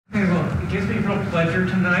gives me real pleasure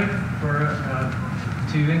tonight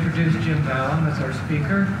to introduce Jim Vallem as our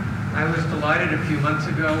speaker. I was delighted a few months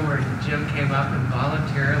ago where Jim came up and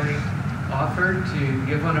voluntarily offered to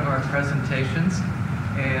give one of our presentations,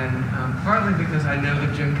 and partly because I know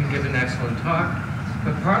that Jim can give an excellent talk,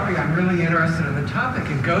 but partly I'm really interested in the topic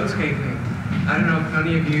in goatscaping. I don't know if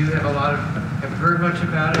any of you have heard much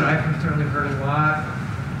about it. I've certainly heard a lot,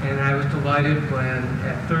 and I was delighted when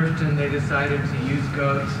at Thurston they decided to use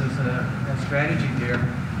goats as a strategy there.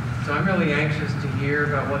 So I'm really anxious to hear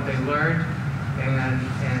about what they learned and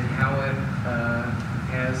how it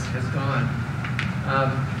has gone.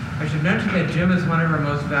 I should mention that Jim is one of our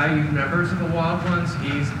most valued members of the Wild Ones.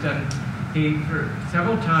 For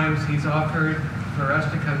several times he's offered for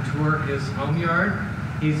us to come tour his home yard.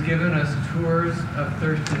 He's given us tours of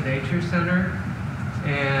Thurston Nature Center,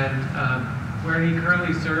 and where he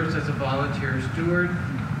currently serves as a volunteer steward.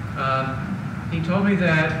 He told me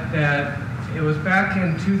that it was back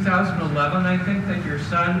in 2011, I think, that your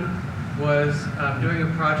son was doing a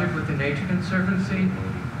project with the Nature Conservancy,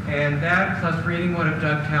 and that, plus reading one of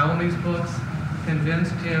Doug Tallamy's books,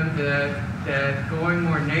 convinced him that going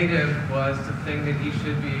more native was the thing that he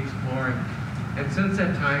should be exploring. And since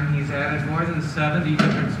that time, he's added more than 70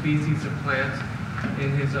 different species of plants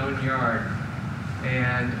in his own yard.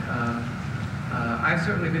 And I've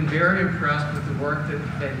certainly been very impressed with the work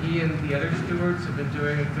that he and the other stewards have been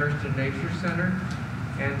doing at Thurston Nature Center.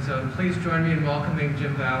 And so please join me in welcoming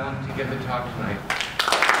Jim Vallem to give the talk tonight.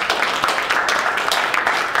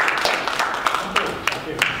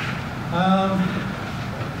 And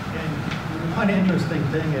one interesting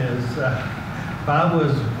thing is Bob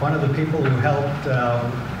was one of the people who helped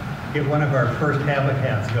get one of our first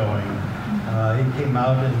habitats going. He came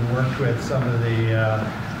out and worked with some of the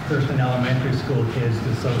Thurston Elementary School kids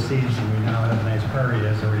to sow seeds, and we now have a nice prairie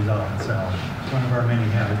as a result. So it's one of our many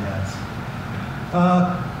habitats.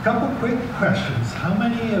 Couple quick questions. How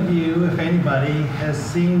many of you, if anybody, has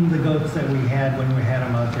seen the goats that we had when we had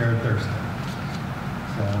them out there at Thurston?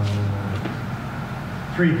 So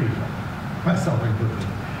 3 people, myself included,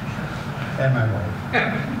 and my wife.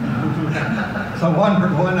 So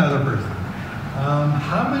one other person.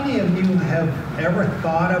 How many of you have ever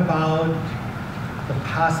thought about the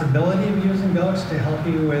possibility of using goats to help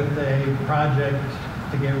you with a project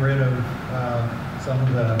to get rid of some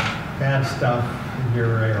of the bad stuff in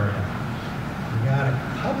your area? We got a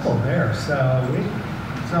couple there, so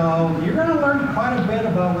you're going to learn quite a bit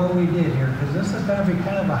about what we did here, because this is going to be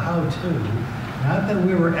kind of a how-to. Not that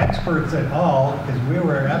we were experts at all, because we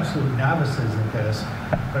were absolute novices at this,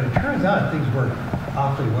 but it turns out things worked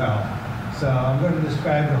awfully well. So I'm going to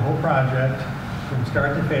describe the whole project from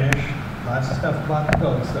start to finish. Lots of stuff about the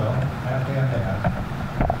goats, though. I have to have that.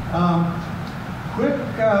 Quick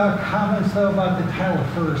comments, though, about the title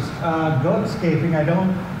first. Goatscaping, I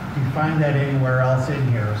don't define that anywhere else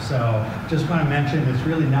in here, so just want to mention it's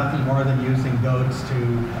really nothing more than using goats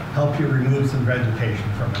to help you remove some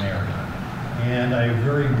vegetation from an area. And I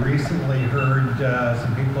very recently heard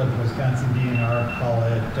some people at the Wisconsin DNR call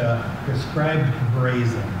it prescribed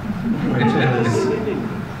grazing, which is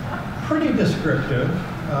pretty descriptive,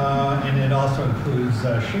 and it also includes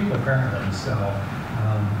sheep apparently. So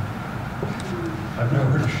I've never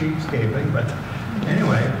heard of sheepscaping, but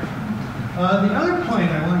anyway. The other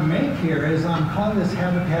point I want to make here is I'm calling this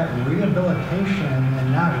habitat rehabilitation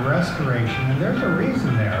and not restoration, and there's a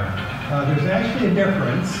reason there. There's actually a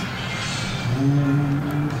difference.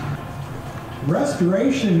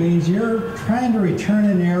 Restoration means you're trying to return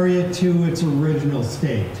an area to its original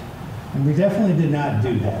state. And we definitely did not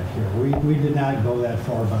do that here. We did not go that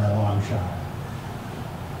far by a long shot.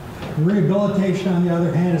 Rehabilitation, on the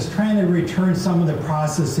other hand, is trying to return some of the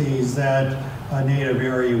processes that a native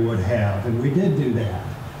area would have, and we did do that.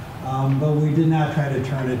 But we did not try to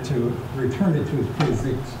return it to its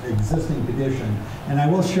existing condition. And I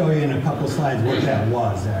will show you in a couple slides what that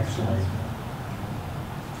was, actually.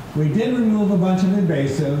 We did remove a bunch of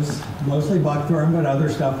invasives, mostly buckthorn, but other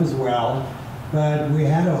stuff as well. But we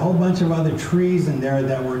had a whole bunch of other trees in there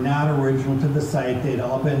that were not original to the site. They'd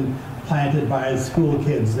all been planted by school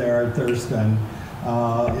kids there at Thurston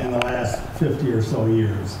in the last 50 or so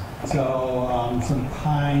years. So some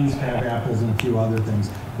pines, crab apples, and a few other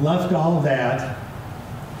things. Left all of that.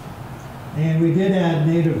 And we did add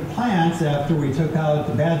native plants after we took out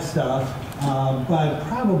the bad stuff, but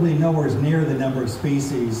probably nowhere near the number of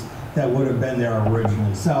species that would have been there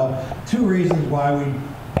originally. So 2 reasons why I'm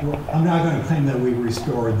not going to claim that we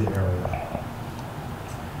restored the area.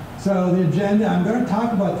 So the agenda, I'm going to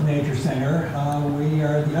talk about the Nature Center. We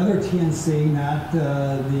are the other TNC, not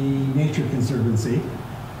the Nature Conservancy.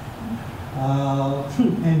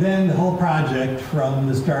 And then the whole project from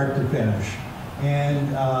the start to finish. And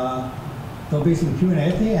there'll be some Q&A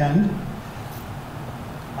at the end.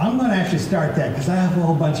 I'm going to actually start that because I have a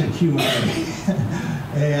whole bunch of Q&A.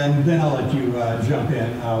 And then I'll let you jump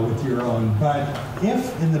in with your own. But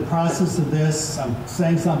if in the process of this I'm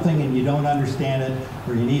saying something and you don't understand it,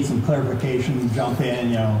 or you need some clarification, jump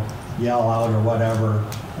in, yell out or whatever,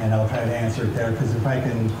 and I'll try to answer it there. Because if I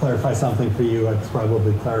can clarify something for you, it's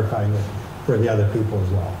probably clarifying it for the other people as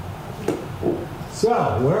well.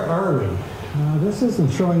 So, where are we? This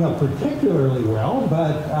isn't showing up particularly well,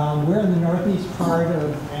 but we're in the northeast part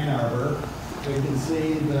of Ann Arbor. We can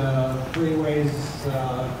see the freeways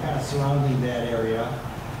kind of surrounding that area.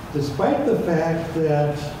 Despite the fact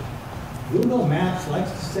that Google Maps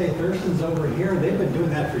likes to say Thurston's over here, they've been doing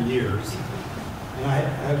that for years. And I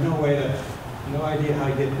have no idea how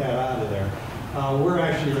to get that out of there. We're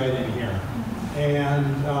actually right in here.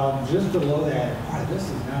 And just below that, boy, this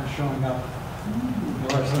is not showing up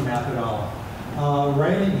north of the map at all.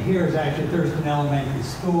 Right in here is actually Thurston Elementary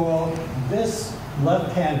School. This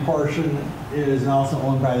left-hand portion is also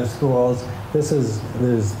owned by the schools.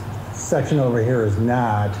 This section over here is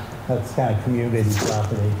not. That's kind of community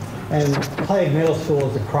property. And Plague Middle School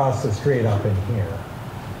is across the street up in here.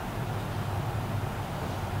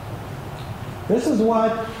 This is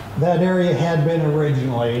what that area had been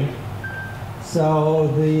originally. So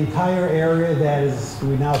the entire area that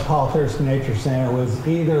we now call Thurston Nature Center was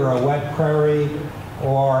either a wet prairie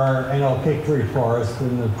or an oak hickory forest,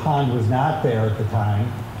 and the pond was not there at the time.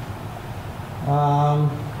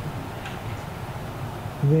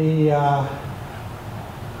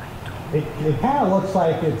 It kind of looks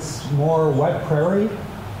like it's more wet prairie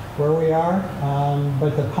where we are,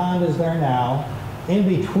 but the pond is there now. In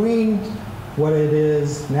between what it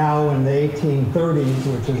is now in the 1830s,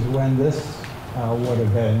 which is when this would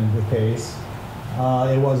have been the case.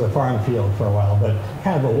 It was a farm field for a while, but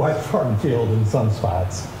kind of a wet farm field in some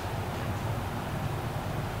spots.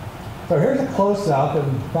 So here's a close-up,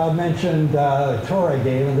 and Bob mentioned a tour I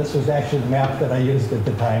gave, and this was actually the map that I used at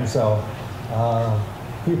the time, so a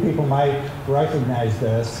few people might recognize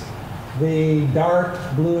this. The dark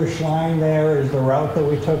bluish line there is the route that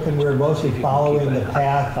we took, and we were mostly following the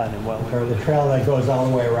path or the trail that goes all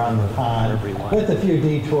the way around the pond, with a few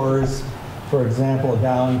detours. For example,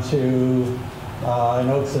 down to an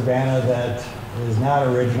oak savanna that is not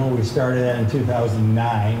original. We started that in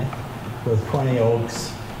 2009 with 20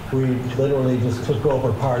 oaks. We literally just took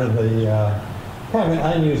over part of the, kind of an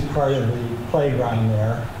unused part of the playground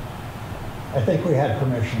there. I think we had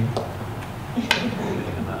permission.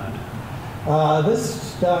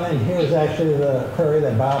 This down in here is actually the prairie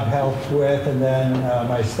that Bob helped with, and then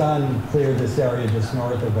my son cleared this area just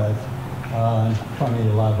north of it in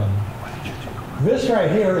 2011. This right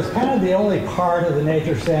here is kind of the only part of the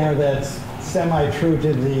Nature Center that's semi-true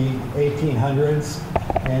to the 1800s,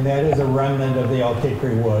 and that is a remnant of the oak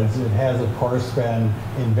hickory woods. It has, of course, been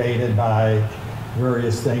invaded by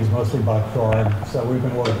various things, mostly buckthorn, so we've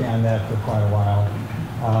been working on that for quite a while.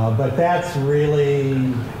 But that's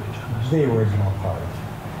really the original part.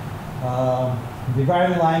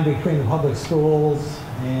 Dividing line between the public schools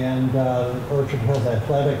and Orchard Hills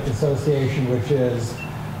Athletic Association, which is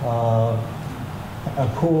a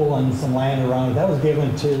pool and some land around it. That was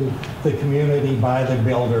given to the community by the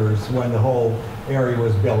builders when the whole area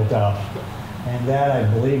was built up. And that, I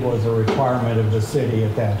believe, was a requirement of the city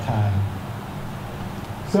at that time.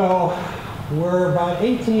 So we're about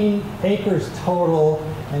 18 acres total,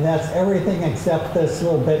 and that's everything except this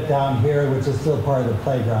little bit down here, which is still part of the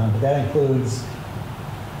playground. But that includes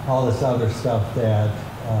all this other stuff that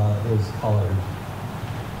is colored.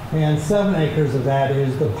 And 7 acres of that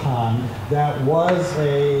is the pond. That was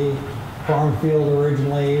a farm field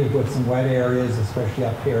originally with some wet areas, especially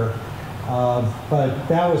up here. But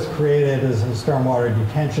that was created as a stormwater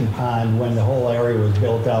detention pond when the whole area was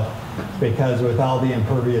built up, because with all the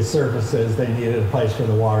impervious surfaces, they needed a place for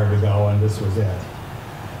the water to go, and this was it.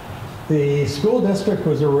 The school district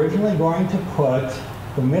was originally going to put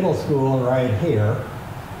the middle school right here.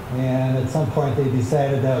 And at some point they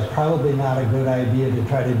decided that was probably not a good idea to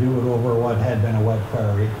try to do it over what had been a wet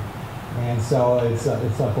prairie. And so it's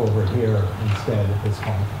up over here instead at this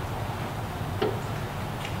point.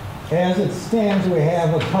 As it stands, we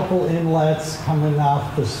have a couple inlets coming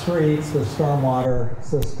off the streets, the stormwater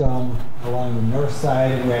system along the north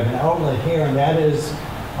side. And we have an outlet here, and that is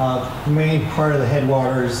the main part of the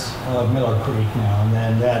headwaters of Miller Creek now. And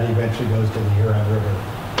then that eventually goes to the Huron River.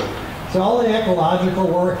 So all the ecological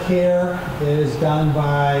work here is done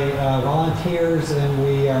by volunteers, and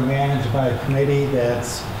we are managed by a committee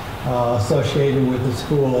that's associated with the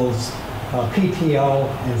schools. PTO,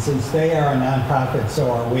 and since they are a nonprofit, so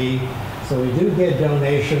are we. So we do get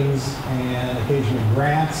donations and occasionally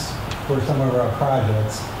grants for some of our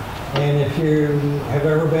projects. And if you have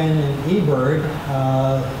ever been in eBird,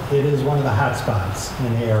 it is one of the hot spots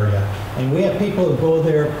in the area. And we have people who go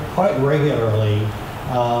there quite regularly,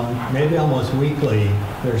 maybe almost weekly.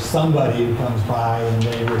 There's somebody who comes by and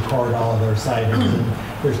they record all of their sightings. And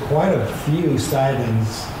there's quite a few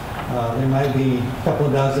sightings. There might be a couple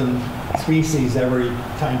of dozen species every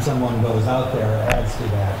time someone goes out there, adds to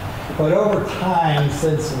that. But over time,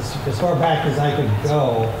 since as far back as I could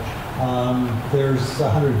go, there's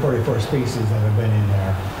 144 species that have been in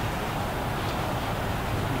there.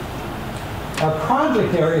 Our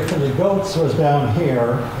project area for the goats was down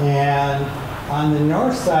here, and on the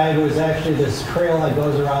north side was actually this trail that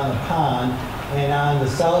goes around the pond, and on the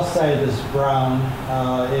south side of this brown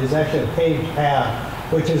is actually a paved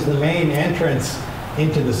path, which is the main entrance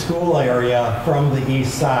into the school area from the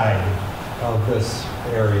east side of this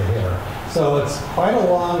area here. So it's quite a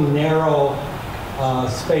long, narrow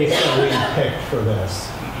space that we picked for this.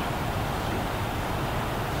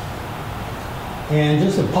 And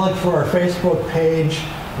just a plug for our Facebook page,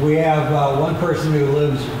 we have one person who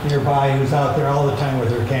lives nearby who's out there all the time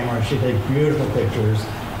with her camera. She takes beautiful pictures,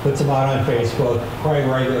 puts them out on Facebook quite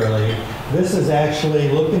regularly. This is actually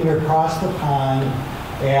looking across the pond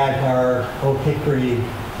at our Oak Hickory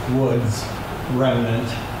Woods remnant.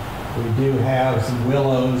 We do have some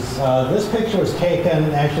willows. This picture was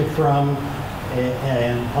taken actually from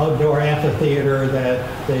an outdoor amphitheater that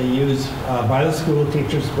they use by the school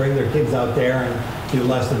teachers to bring their kids out there and do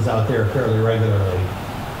lessons out there fairly regularly.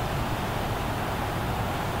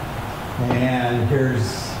 And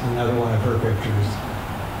here's another one of her pictures.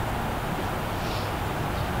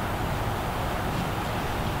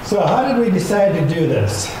 So how did we decide to do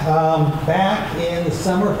this? Back in the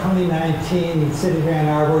summer of 2019, the City of Ann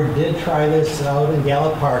Arbor did try this out in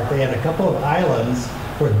Gallup Park. They had a couple of islands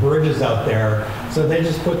with bridges out there. So they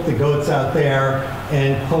just put the goats out there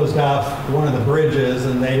and closed off one of the bridges,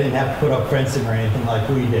 and they didn't have to put up fencing or anything like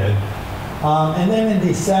we did. And then in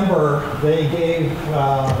December, they gave,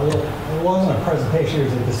 it wasn't a presentation, it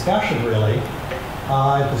was a discussion really,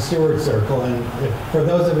 at the Steward Circle. And for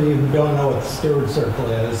those of you who don't know what the Steward Circle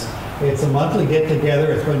is, it's a monthly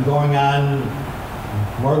get-together. It's been going on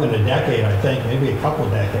more than a decade, I think, maybe a couple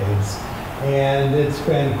decades. And it's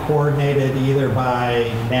been coordinated either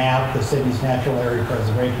by NAP, the city's Natural Area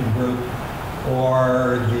Preservation Group,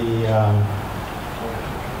 or the,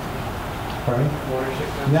 pardon? Watershed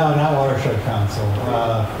Council? No, not Watershed Council.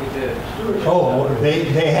 They did. Oh,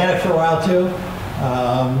 they had it for a while too?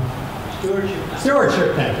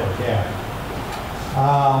 Stewardship Network, yeah.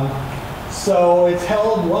 So it's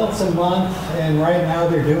held once a month, and right now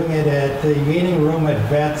they're doing it at the meeting room at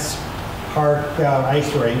Vets Park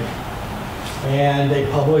Ice Rink. And they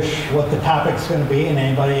publish what the topic's going to be, and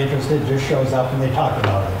anybody interested just shows up and they talk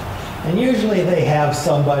about it. And usually they have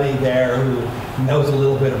somebody there who knows a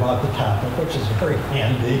little bit about the topic, which is very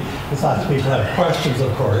handy. There's lots of people have questions,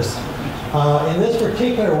 of course. In this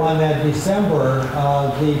particular one, that December,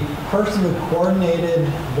 the person who coordinated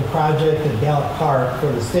the project at Gallup Park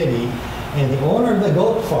for the city and the owner of the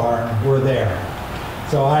goat farm were there.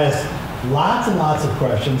 So I asked lots and lots of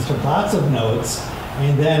questions, took lots of notes,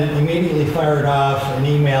 and then immediately fired off an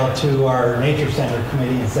email to our Nature Center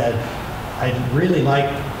committee and said, I really like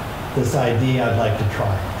this idea, I'd like to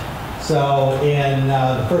try it. So in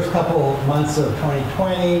the first couple months of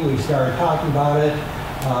 2020, we started talking about it,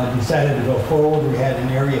 decided to go forward. We had an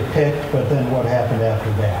area picked, but then what happened after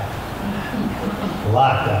that?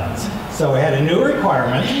 Lockdowns. So we had a new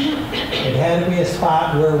requirement. It had to be a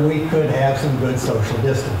spot where we could have some good social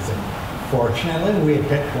distancing. Fortunately, we had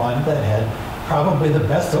picked one that had probably the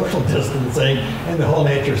best social distancing in the whole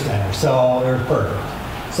Nature Center, so it was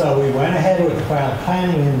perfect. So we went ahead with the final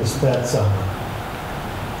planning in that summer.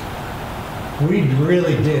 We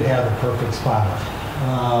really did have the perfect spot.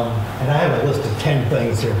 And I have a list of 10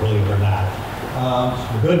 things here, believe it or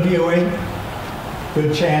not. Good viewing,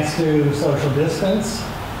 good chance to social distance.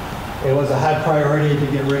 It was a high priority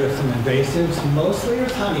to get rid of some invasives. Mostly it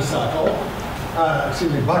was honeysuckle,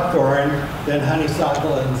 buckthorn, then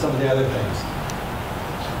honeysuckle, and some of the other things.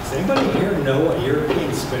 Does anybody here know what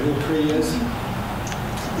European spindle tree is?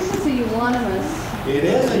 This is a euonymus. It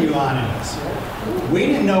is a euonymus. We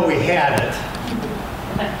didn't know we had it.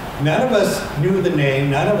 None of us knew the name,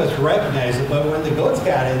 none of us recognized it, but when the goats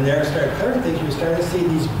got in there and started clearing things, we started to see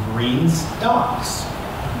these green stalks,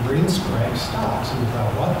 green scrag stalks, and we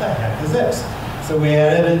thought, what the heck is this? So we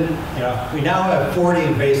added in, we now have 40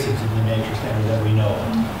 invasives in the Nature Center that we know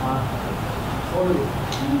of.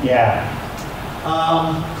 Yeah.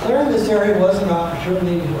 Clearing this area was an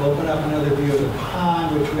opportunity to open up another view of the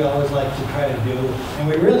pond, which we always like to try to do. And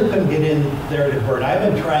we really couldn't get in there to burn. I've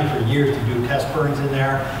been trying for years to do test burns in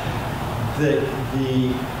there.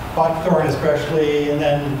 The buckthorn especially, and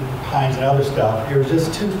then pines and other stuff, it was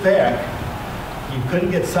just too thick. You couldn't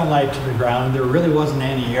get sunlight to the ground. There really wasn't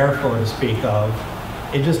any airflow to speak of.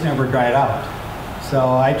 It just never dried out. So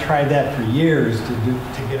I tried that for years to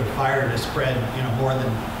get a fire to spread, more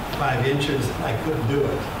than 5 inches. I couldn't do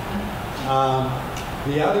it.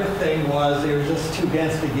 The other thing was it was just too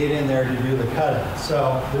dense to get in there to do the cutting.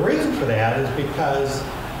 So the reason for that is because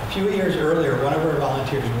a few years earlier, one of our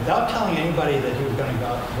volunteers, without telling anybody that he was going to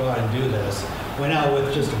go out and do this, went out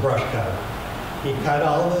with just a brush cutter. He cut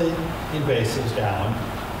all the invasives down,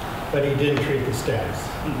 but he didn't treat the stems.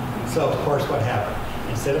 So of course what happened?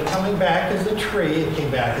 Instead of coming back as a tree, it came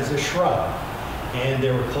back as a shrub. And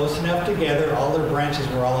they were close enough together, all their branches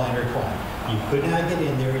were all intertwined. You could not get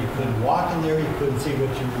in there, you couldn't walk in there, you couldn't see what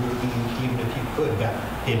you were doing, even if you could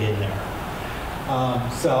get in there.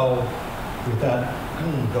 So we thought,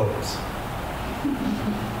 goats.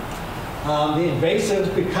 The invasives,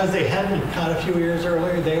 because they hadn't been cut a few years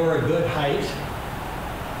earlier, they were a good height.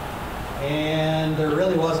 And there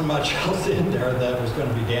really wasn't much else in there that was going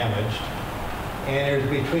to be damaged. And it was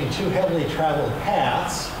between 2 heavily traveled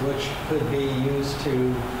paths, which could be used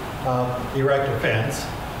to erect a fence.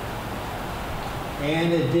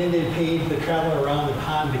 And it didn't impede the travel around the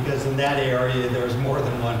pond because in that area there was more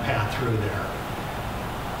than one path through there.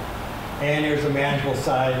 And there's a manageable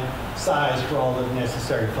size for all the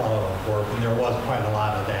necessary follow-up work, and there was quite a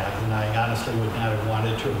lot of that. And I honestly would not have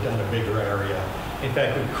wanted to have done a bigger area. In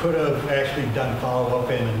fact, we could have actually done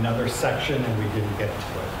follow-up in another section, and we didn't get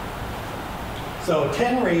to it. So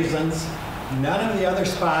 10 reasons. None of the other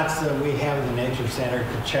spots that we have in the Nature Center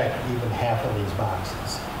could check even half of these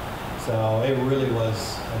boxes. So it really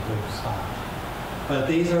was a good spot. But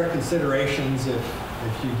these are considerations if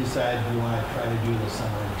you decide you want to try to do this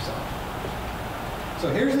somewhere yourself. So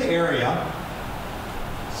here's the area.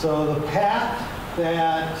 So the path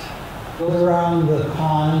that goes around the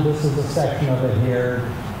pond, this is a section of it here,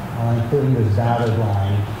 including this dotted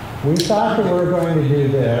line. We thought that we were going to do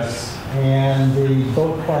this, and the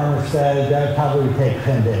goat farmer said that'd probably take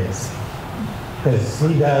 10 days. Because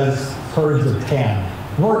he does herds of 10.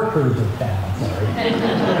 Work herds of 10, I'm sorry.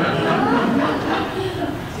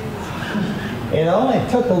 It only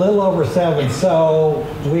took a little over 7, so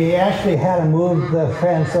we actually had to move the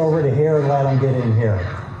fence over to here and let them get in here.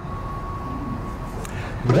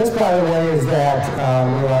 This, by the way, is that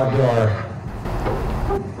outdoor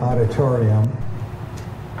auditorium.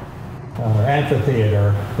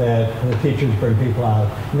 Amphitheater that the teachers bring people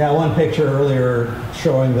out. And that one picture earlier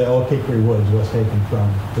showing the Oak Hickory Woods was taken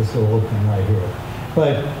from this little opening right here.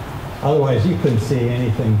 But otherwise you couldn't see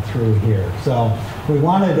anything through here. So we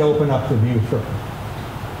wanted to open up the view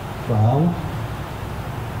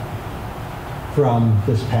from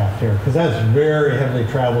this path here, because that's very heavily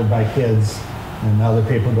traveled by kids and other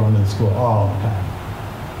people going to the school all the time.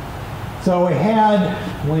 So we had,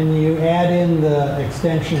 when you add in the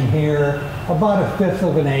extension here, about 1/5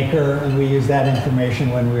 of an acre, and we used that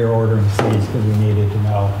information when we were ordering seeds because we needed to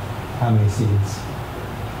know how many seeds.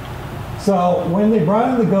 So when they brought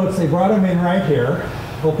in the goats, they brought them in right here,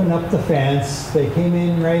 opened up the fence, they came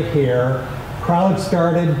in right here, crowd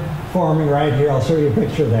started forming right here, I'll show you a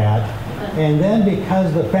picture of that. And then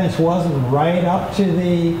because the fence wasn't right up to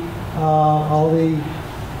the, all the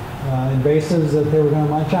invasives that they were going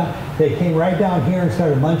to munch on, they came right down here and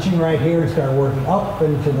started munching right here and started working up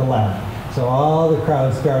and to the left. So all the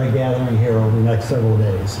crowd started gathering here over the next several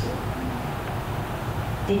days.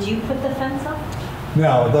 Did you put the fence up?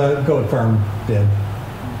 No, the goat farm did.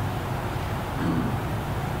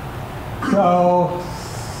 So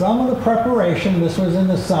some of the preparation, this was in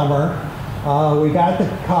the summer. We got the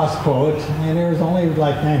cost quote, and it was only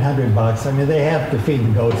like $900. I mean, they have to feed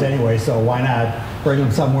the goats anyway, so why not bring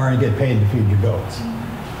them somewhere and get paid to feed your goats?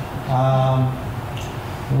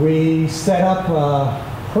 We set up a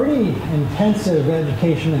pretty intensive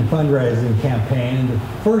education and fundraising campaign, and the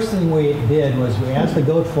first thing we did was we asked the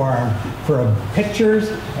goat farm for pictures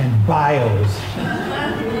and bios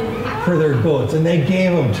for their goats, and they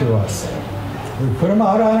gave them to us. We put them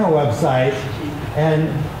out on our website, and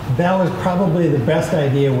that was probably the best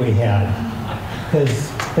idea we had,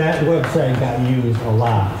 because that website got used a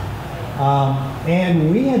lot. And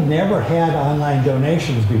we had never had online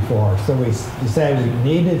donations before, so we decided we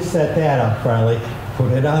needed to set that up finally,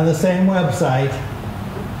 put it on the same website.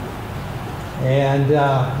 And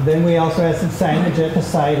then we also had some signage at the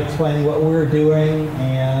site explaining what we were doing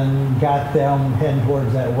and got them heading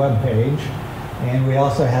towards that web page. And we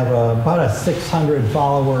also have about a 600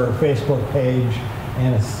 follower Facebook page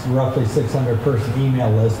and a roughly 600 person email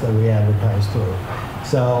list that we advertise through.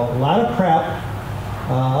 So a lot of prep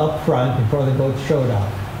up front before the goats showed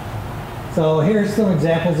up. So here's some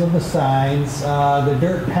examples of the signs. The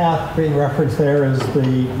dirt path being referenced there is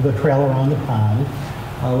the trail around the pond.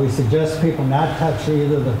 We suggest people not touch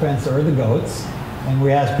either the fence or the goats, and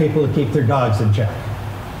we ask people to keep their dogs in check.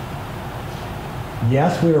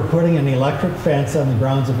 Yes, we are putting an electric fence on the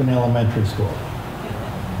grounds of an elementary school.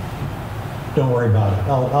 Don't worry about it.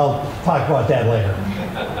 I'll talk about that later.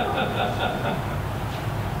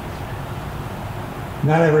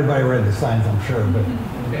 Not everybody read the signs, I'm sure, but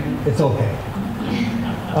it's okay.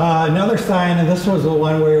 Another sign, and this was the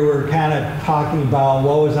one where we were kind of talking about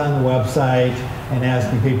what was on the website and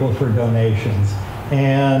asking people for donations.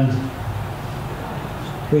 And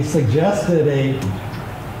we suggested a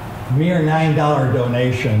mere $9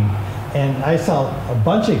 donation, and I saw a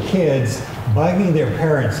bunch of kids bugging their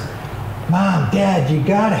parents, "Mom, Dad, you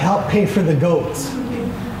gotta help pay for the goats."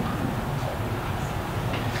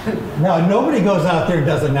 Now, nobody goes out there and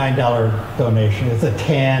does a $9 donation. It's a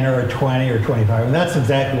 10 or a 20 or 25, and that's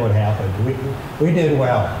exactly what happened. We did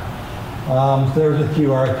well. There's a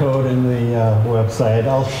QR code in the website.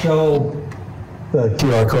 I'll show the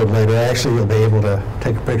QR code later. Actually, you'll be able to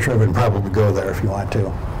take a picture of it and probably go there if you want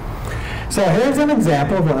to. So here's an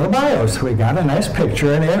example of one of the bios. We got a nice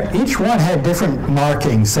picture, and each one had different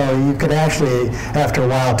markings, so you could actually, after a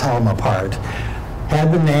while, tell them apart.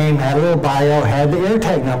 Had the name, had a little bio, had the air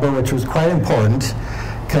tag number, which was quite important,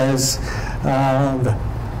 because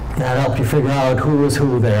that helped you figure out who was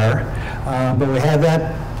who there. But we had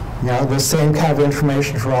that, the same kind of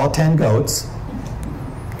information for all 10 goats.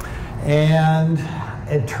 And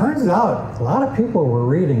it turns out a lot of people were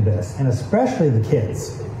reading this, and especially the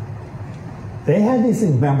kids. They had these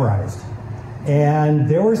things memorized. And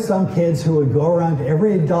there were some kids who would go around to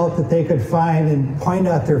every adult that they could find and point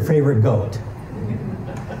out their favorite goat.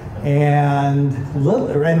 And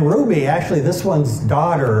Ruby, actually this one's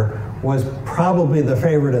daughter, was probably the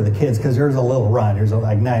favorite of the kids because there's a little run. There's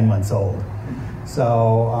like 9 months old.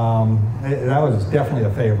 So that was definitely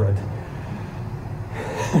a favorite.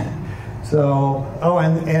 So,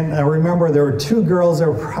 and I remember there were 2 girls that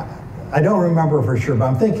were, I don't remember for sure, but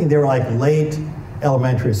I'm thinking they were like late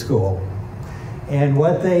elementary school. And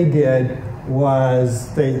what they did was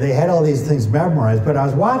they had all these things memorized, but I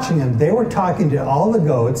was watching them. They were talking to all the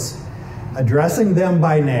goats, addressing them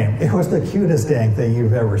by name. It was the cutest dang thing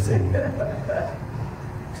you've ever seen.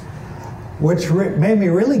 Which made me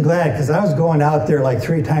really glad, because I was going out there like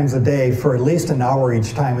 3 times a day for at least an hour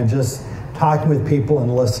each time and just talking with people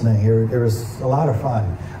and listening. It was a lot of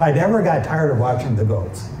fun. I never got tired of watching the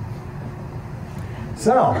goats.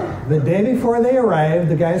 So, the day before they arrived,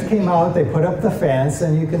 the guys came out, they put up the fence,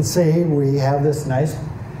 and you can see we have this nice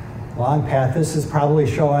long path. This is probably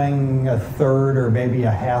showing a third or maybe a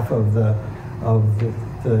half of the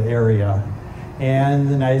area. And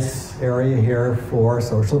the nice area here for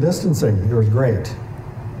social distancing. It was great.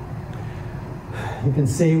 You can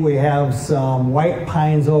see we have some white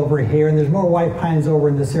pines over here, and there's more white pines over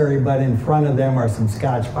in this area, but in front of them are some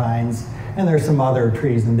Scotch pines, and there's some other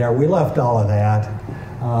trees in there. We left all of that.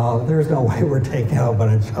 There's no way we're taking out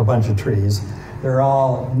a bunch of trees. They're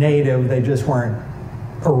all native, they just weren't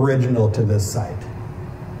original to this site.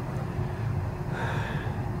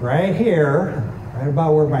 Right here, right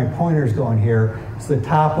about where my pointer's going here, is the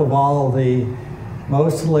top of all the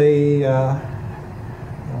mostly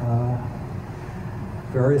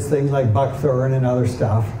various things like buckthorn and other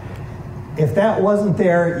stuff. If that wasn't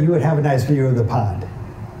there, you would have a nice view of the pond.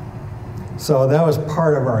 So that was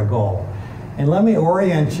part of our goal. And let me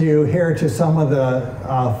orient you here to some of the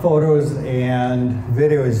photos and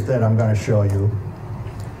videos that I'm going to show you.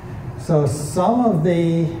 So some of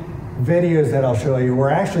the videos that I'll show you, we're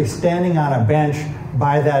actually standing on a bench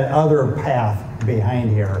by that other path behind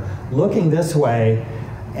here, looking this way,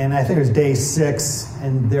 and I think it was day 6,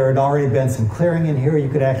 and there had already been some clearing in here. You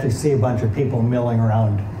could actually see a bunch of people milling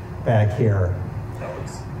around back here.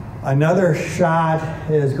 Another shot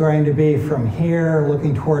is going to be from here,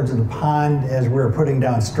 looking towards the pond as we're putting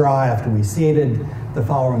down straw after we seeded the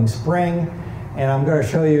following spring. And I'm going to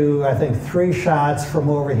show you, I think, 3 shots from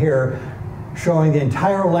over here, showing the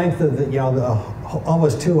entire length of the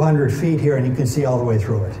almost 200 feet here, and you can see all the way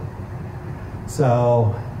through it.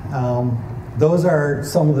 So those are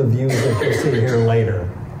some of the views that you'll see here later.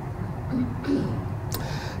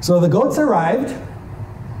 So the goats arrived,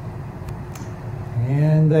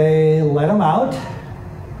 and they let them out.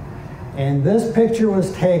 And this picture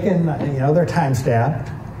was taken, they're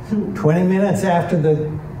time-stamped, 20 minutes after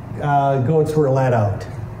the goats were let out.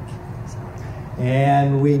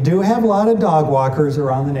 And we do have a lot of dog walkers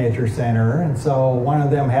around the Nature Center, and so one of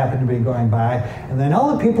them happened to be going by, and then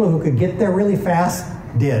all the people who could get there really fast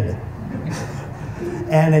did.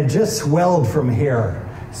 And it just swelled from here.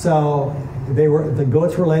 So the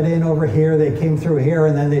goats were let in over here, they came through here,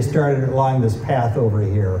 and then they started along this path over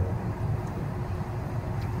here.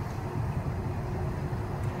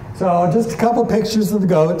 So just a couple pictures of the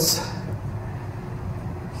goats.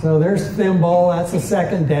 So there's Thimble, that's the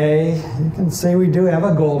second day. You can see we do have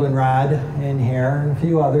a goldenrod in here and a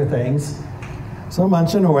few other things. So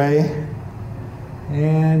munching away.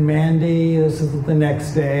 And Mandy, this is the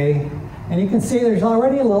next day. And you can see there's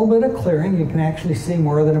already a little bit of clearing. You can actually see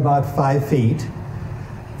more than about 5 feet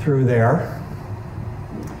through there.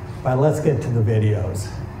 But let's get to the videos.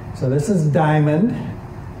 So this is Diamond.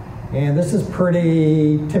 And this is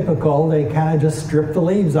pretty typical. They kind of just strip the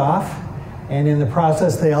leaves off. And in the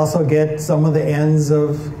process, they also get some of the ends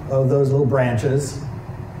of those little branches.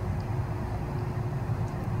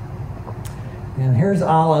 And here's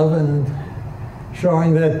Olive, and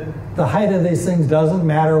showing that the height of these things doesn't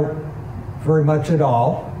matter very much at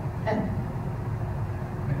all.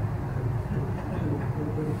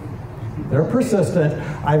 They're persistent.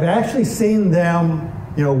 I've actually seen them,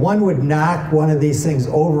 you know, one would knock one of these things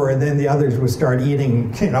over and then the others would start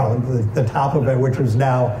eating, you know, the top of it, which was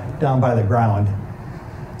now down by the ground.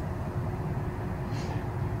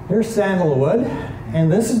 Here's Sandalwood,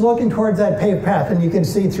 and this is looking towards that paved path, and you can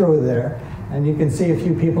see through there. And you can see a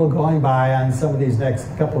few people going by on some of these next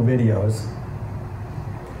couple of videos.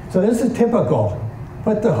 So this is typical.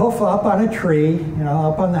 Put the hoof up on a tree, you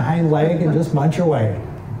know, up on the hind leg, and just munch away.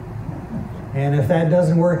 And if that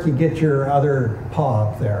doesn't work, you get your other paw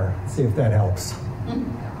up there. See if that helps.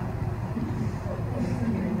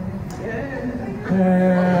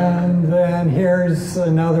 And then here's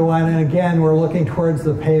another one. And again, we're looking towards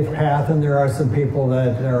the paved path, and there are some people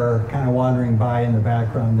that are kind of wandering by in the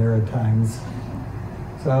background there at times.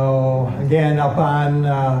 So again, up on,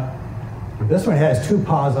 this one has 2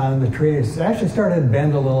 paws on the tree. It's actually started to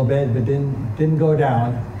bend a little bit, but didn't go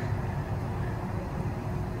down.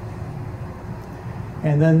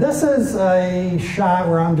 And then this is a shot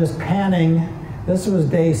where I'm just panning. This was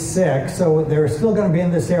day 6, so they're still going to be in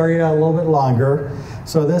this area a little bit longer.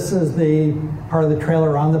 So this is the part of the trail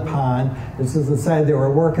around the pond. This is the side they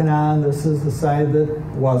were working on. This is the side that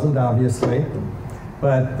wasn't, obviously.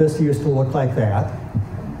 But this used to look like that.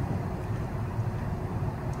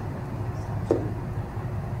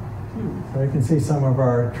 So you can see some of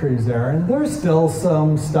our trees there. And there's still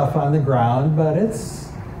some stuff on the ground, but it's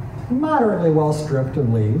moderately well stripped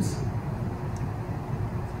of leaves.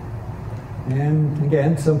 And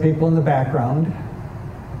again, some people in the background.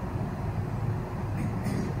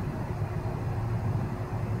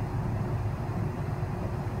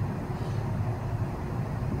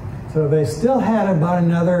 So they still had about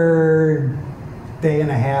another day and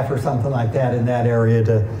a half or something like that in that area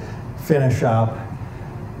to finish up.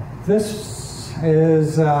 This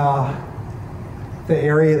is the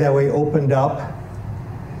area that we opened up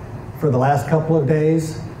for the last couple of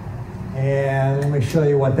days. And let me show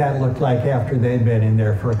you what that looked like after they'd been in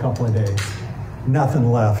there for a couple of days.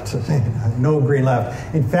 Nothing left, no green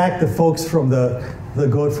left. In fact, the folks from the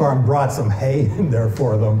goat farm brought some hay in there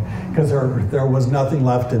for them because there was nothing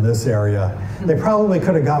left in this area. They probably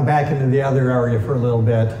could have gone back into the other area for a little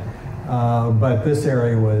bit, but this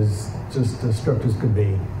area was just as stripped as could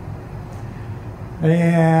be.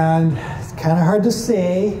 And it's kind of hard to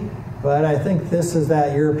see, but I think this is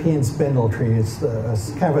that European spindle tree. It's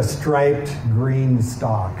kind of a striped green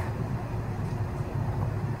stalk.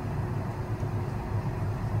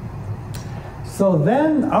 So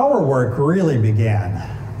then our work really began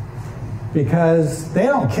because they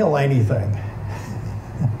don't kill anything.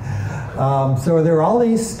 So there are all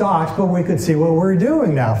these stalks, but we could see what we're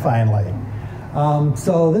doing now finally.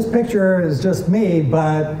 So this picture is just me,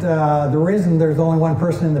 but the reason there's only one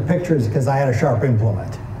person in the picture is because I had a sharp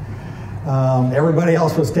implement. Everybody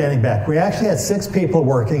else was standing back. We actually had 6 people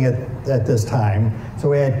working at this time. So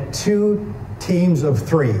we had 2 teams of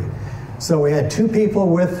 3. So we had 2 people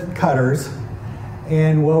with cutters,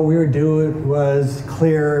 and what we would do was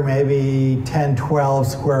clear maybe 10, 12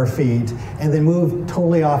 square feet, and then move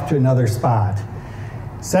totally off to another spot.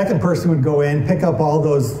 Second person would go in, pick up all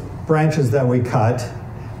those branches that we cut,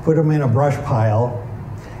 put them in a brush pile,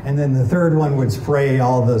 and then the third one would spray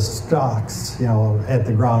all the stalks, you know, at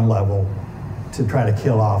the ground level to try to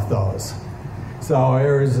kill off those. So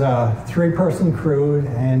there was a 3-person crew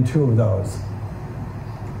and 2 of those.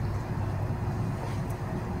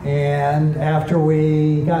 And after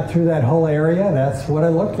we got through that whole area, that's what it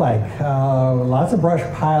looked like. Lots of brush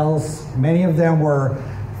piles. Many of them were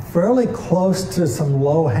fairly close to some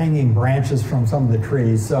low-hanging branches from some of the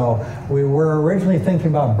trees. So we were originally thinking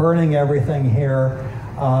about burning everything here,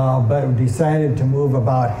 but we decided to move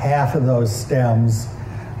about half of those stems,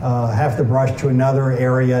 half the brush, to another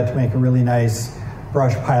area to make a really nice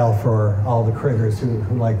brush pile for all the critters who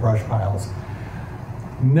like brush piles.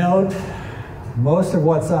 Note, most of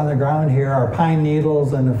what's on the ground here are pine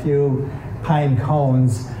needles and a few pine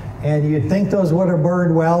cones. And you'd think those would have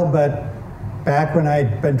burned well, but back when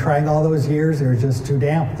I'd been trying all those years, they were just too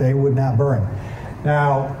damp. They would not burn.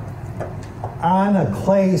 Now, on a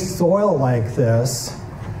clay soil like this,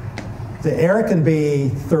 the air can be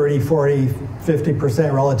 30, 40,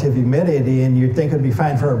 50% relative humidity, and you'd think it'd be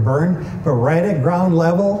fine for a burn. But right at ground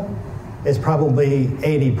level, it's probably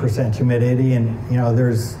 80% humidity, and you know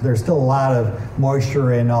there's still a lot of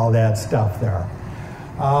moisture and all that stuff there.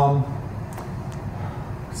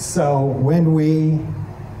 So when we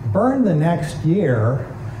burned the next year,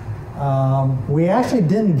 we actually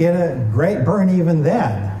didn't get a great burn even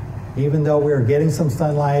then, even though we were getting some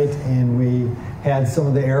sunlight and we had some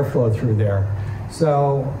of the airflow through there.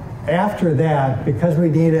 So after that, because we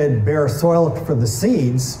needed bare soil for the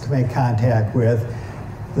seeds to make contact with,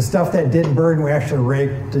 the stuff that didn't burn, we actually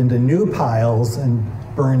raked into new piles and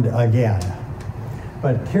burned again.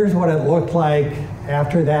 But here's what it looked like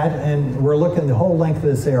after that, and we're looking the whole length of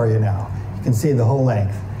this area now. You can see the whole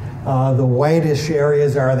length. The whitish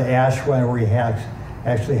areas are the ash where we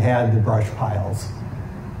actually had the brush piles.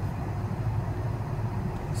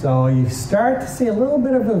 So you start to see a little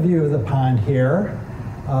bit of a view of the pond here.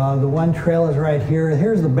 The one trail is right here.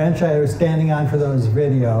 Here's the bench I was standing on for those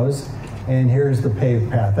videos. And here's the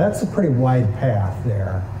paved path. That's a pretty wide path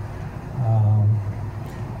there.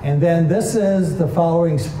 And then this is the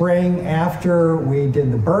following spring after we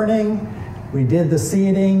did the burning, we did the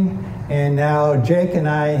seeding, and now Jake and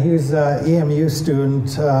I, he's an EMU student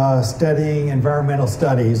studying environmental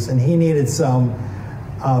studies, and he needed some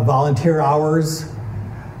volunteer hours.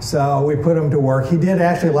 So we put him to work. He did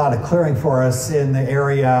actually a lot of clearing for us in the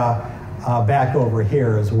area back over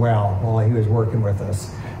here as well while he was working with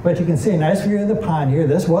us. But you can see a nice view of the pond here.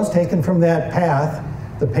 This was taken from that path,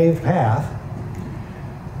 the paved path.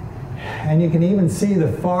 And you can even see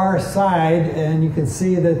the far side, and you can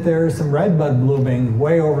see that there's some redbud blooming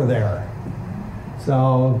way over there.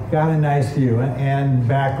 So got a nice view. And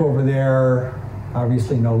back over there,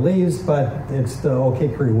 obviously no leaves, but it's the Oak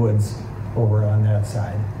Hickory Woods over on that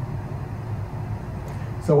side.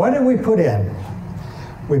 So what did we put in?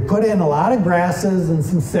 We put in a lot of grasses and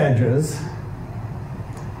some sedges.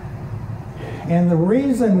 And the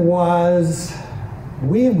reason was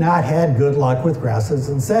we have not had good luck with grasses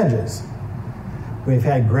and sedges. We've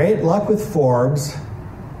had great luck with forbs,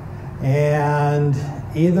 and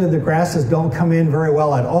either the grasses don't come in very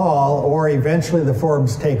well at all, or eventually the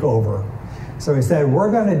forbs take over. So we said,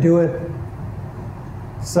 we're going to do it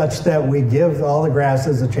such that we give all the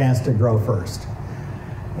grasses a chance to grow first.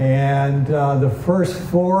 And the first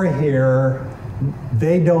 4 here,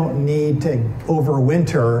 they don't need to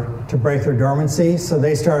overwinter to break their dormancy, so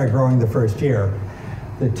they started growing the first year.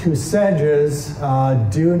 The 2 sedges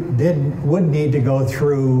would need to go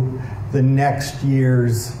through the next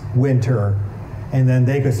year's winter, and then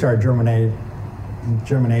they could start germinating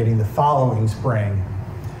the following spring.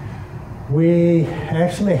 We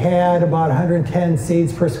actually had about 110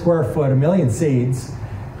 seeds per square foot, 1 million seeds,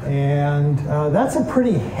 and that's a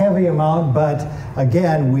pretty heavy amount, but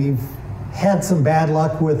again, we've had some bad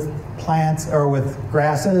luck with plants or with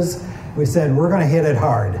grasses. We said, we're going to hit it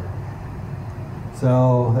hard.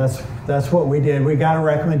 So that's what we did. We got a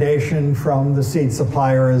recommendation from the seed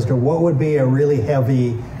supplier as to what would be a really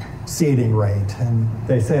heavy seeding rate. And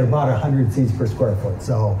they said about 100 seeds per square foot.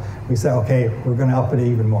 So we said, okay, we're going to up it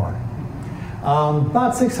even more.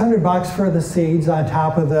 About $600 for the seeds on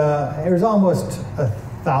top of it was almost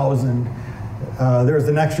 1,000. There was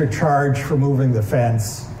an extra charge for moving the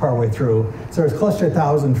fence partway through. So it was close to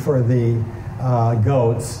 1,000 for the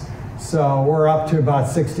goats. So we're up to about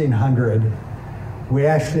 1,600. We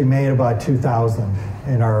actually made about 2,000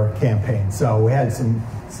 in our campaign. So we had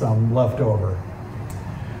some left over.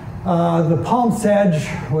 The palm sedge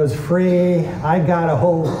was free. I got a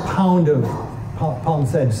whole pound of palm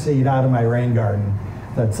sedge seed out of my rain garden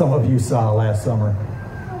that some of you saw last summer.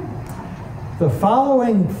 The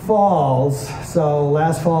following falls, so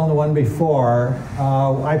last fall and the one before,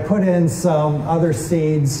 I put in some other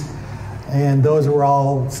seeds, and those were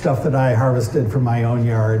all stuff that I harvested from my own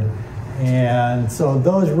yard. And so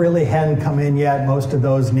those really hadn't come in yet. Most of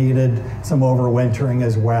those needed some overwintering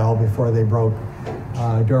as well before they broke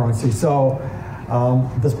dormancy. So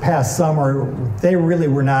this past summer, they really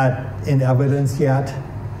were not in evidence yet.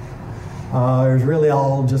 It was really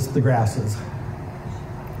all just the grasses.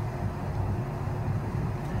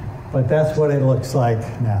 But that's what it looks like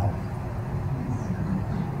now.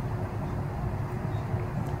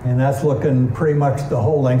 And that's looking pretty much the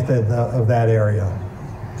whole length of that area.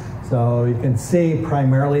 So you can see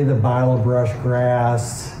primarily the bottle brush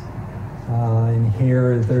grass. In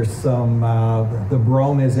here, there's some, the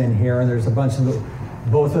brome is in here, and there's a bunch of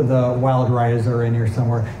both of the wild rice are in here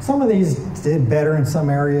somewhere. Some of these did better in some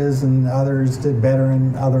areas, and others did better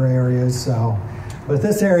in other areas. So, but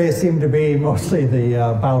this area seemed to be mostly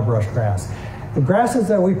the bottle brush grass. The grasses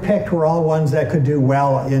that we picked were all ones that could do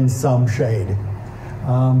well in some shade.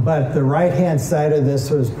 But the right-hand side of this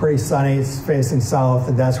was pretty sunny, it's facing south,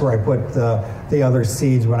 and that's where I put the other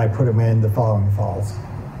seeds when I put them in the following falls.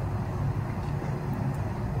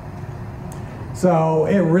 So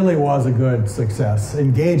it really was a good success.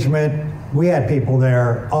 Engagement, we had people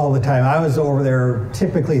there all the time. I was over there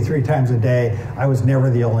typically 3 times a day. I was never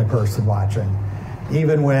the only person watching.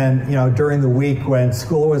 Even when, during the week when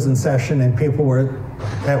school was in session and people were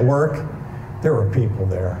at work, there were people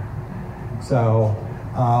there. So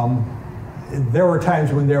there were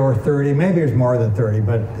times when there were 30, maybe there's more than 30,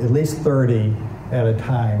 but at least 30 at a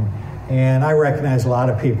time. And I recognize a lot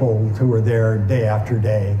of people who were there day after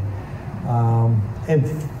day. And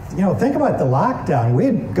think about the lockdown. We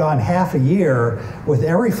had gone half a year with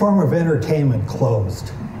every form of entertainment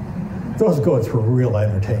closed. Those goats were real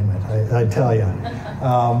entertainment, I tell you.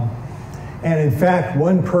 And in fact,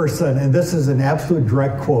 one person, and this is an absolute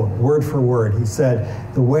direct quote, word for word, he said,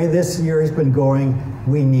 "The way this year has been going,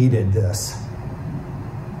 we needed this."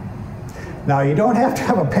 Now, you don't have to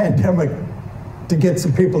have a pandemic to get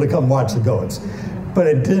some people to come watch the goats, but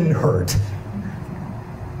it didn't hurt.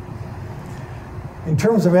 In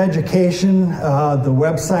terms of education, the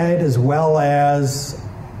website, as well as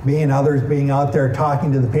others being out there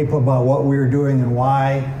talking to the people about what we were doing and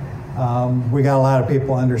why, we got a lot of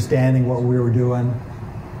people understanding what we were doing.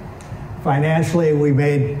 Financially, we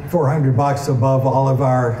made $400 above all of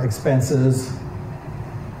our expenses.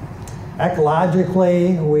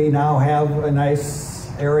 Ecologically, we now have a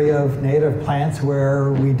nice area of native plants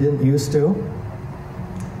where we didn't used to.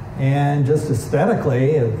 And just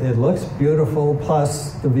aesthetically, it looks beautiful,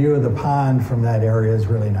 plus the view of the pond from that area is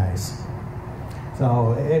really nice.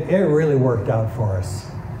 So it really worked out for us.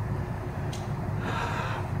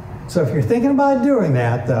 So if you're thinking about doing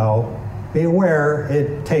that, though, be aware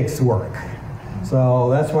it takes work.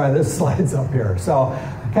 So that's why this slide's up here. So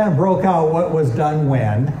I kind of broke out what was done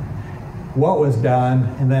when, what was done,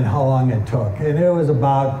 and then how long it took. And it was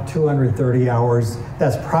about 230 hours.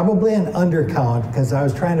 That's probably an undercount because I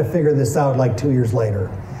was trying to figure this out like 2 years later.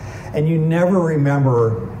 And you never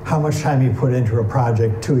remember how much time you put into a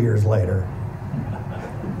project 2 years later.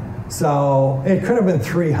 So it could have been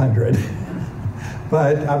 300,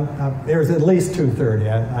 but there was at least 230.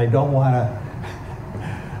 I don't want to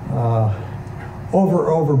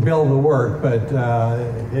overbill the work, but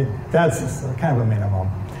that's kind of a minimum.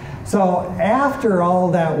 So after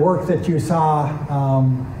all that work that you saw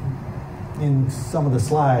in some of the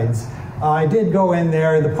slides, I did go in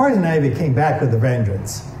there. The poison ivy came back with a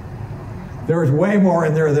vengeance. There was way more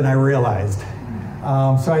in there than I realized.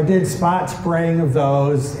 So I did spot spraying of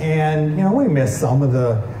those, and we missed some of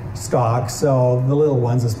the stalks, so the little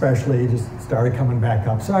ones especially just started coming back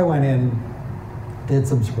up. So I went in, did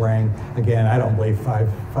some spraying. Again, I don't believe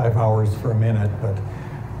five hours for a minute, but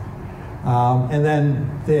and then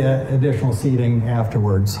the additional seeding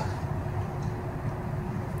afterwards.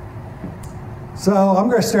 So I'm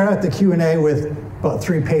going to start out the Q&A with about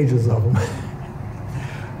 3 pages of them.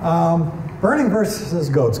 Burning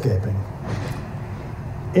versus goatscaping.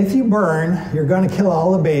 If you burn, you're going to kill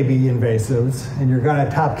all the baby invasives, and you're going to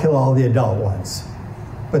top kill all the adult ones,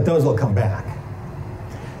 but those will come back.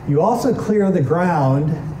 You also clear the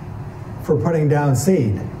ground for putting down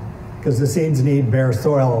seed, because the seeds need bare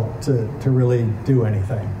soil to really do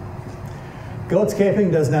anything.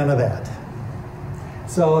 Goatscaping does none of that.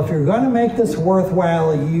 So if you're going to make this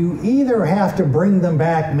worthwhile, you either have to bring them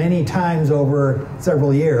back many times over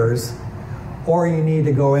several years, or you need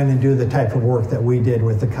to go in and do the type of work that we did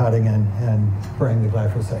with the cutting and spraying the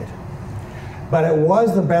glyphosate. But it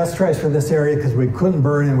was the best choice for this area because we couldn't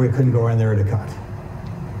burn and we couldn't go in there to cut.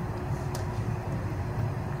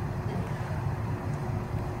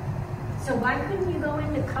 So why couldn't you go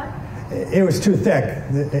in to cut? It was too thick.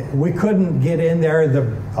 We couldn't get in there.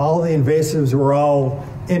 All the invasives were all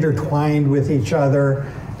intertwined with each other,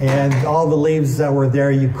 and all the leaves that were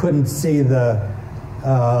there, you couldn't see the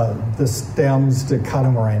stems to cut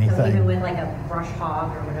them or So even anything. with like a brush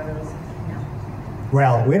hog or whatever those, no.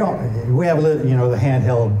 Well, we don't. We have the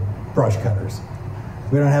handheld brush cutters.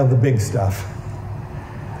 We don't have the big stuff.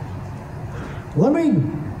 Let me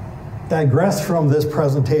digress from this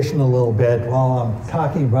presentation a little bit while I'm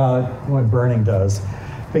talking about what burning does.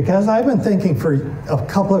 Because I've been thinking for a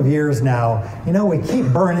couple of years now, we keep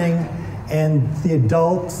burning and the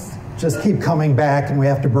adults just keep coming back and we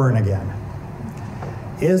have to burn again.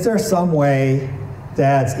 Is there some way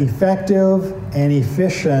that's effective and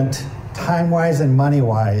efficient, time-wise and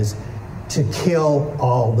money-wise, to kill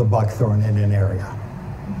all the buckthorn in an area?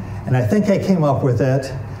 And I think I came up with it.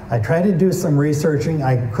 I tried to do some researching.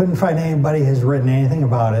 I couldn't find anybody who's written anything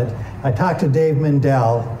about it. I talked to Dave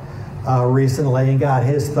Mindell recently and got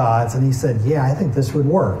his thoughts, and he said, yeah, I think this would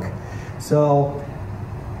work. So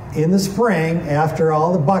in the spring, after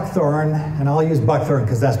all the buckthorn, and I'll use buckthorn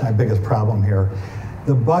because that's my biggest problem here,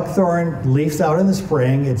 the buckthorn leaves out in the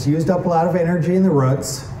spring. It's used up a lot of energy in the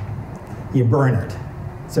roots. You burn it.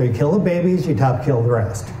 So you kill the babies, you top kill the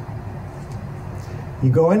rest. You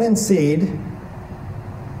go in and seed,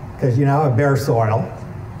 because you now have bare soil.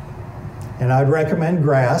 And I'd recommend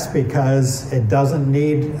grass because it doesn't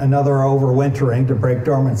need another overwintering to break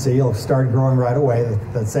dormancy. It'll start growing right away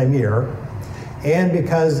that same year. And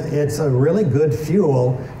because it's a really good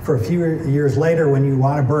fuel for a few years later when you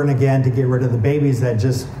want to burn again to get rid of the babies that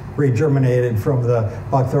just regerminated from the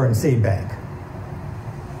buckthorn seed bank.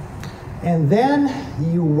 And then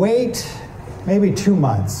you wait maybe 2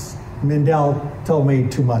 months. Mindell told me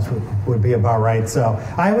 2 months would be about right. So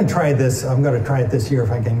I haven't tried this. I'm going to try it this year if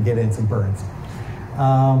I can get in some burns.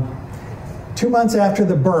 2 months after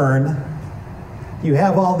the burn, you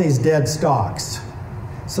have all these dead stalks.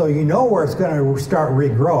 So you know where it's going to start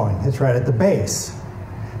regrowing. It's right at the base.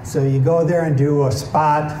 So you go there and do a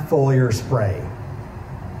spot foliar spray.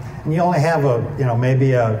 And you only have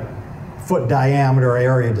maybe a foot diameter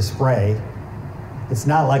area to spray. It's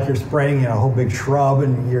not like you're spraying a whole big shrub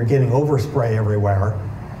and you're getting overspray everywhere.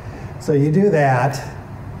 So you do that,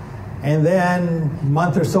 and then a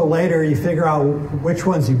month or so later you figure out which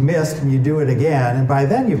ones you missed and you do it again, and by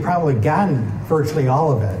then you've probably gotten virtually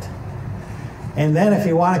all of it. And then if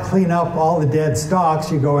you want to clean up all the dead stalks,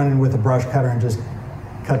 you go in with a brush cutter and just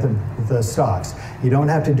cut the stalks. You don't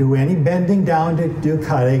have to do any bending down to do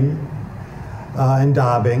cutting and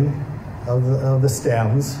daubing of the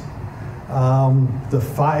stems.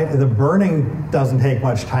 The burning doesn't take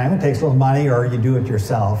much time. It takes a little money, or you do it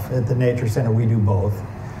yourself. At the Nature Center, we do both,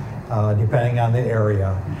 depending on the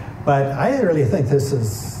area. But I really think this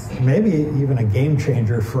is maybe even a game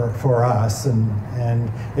changer for us.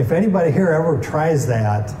 And if anybody here ever tries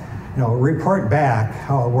that, report back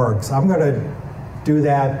how it works. I'm going to do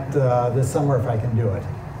that this summer if I can do it.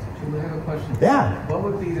 Jim, I have a question. Yeah. What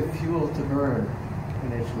would be the fuel to burn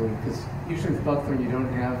initially? Because usually with buckthorn, you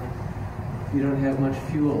don't have much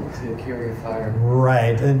fuel to carry a fire.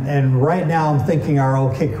 Right, and right now I'm thinking our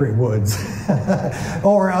old hickory woods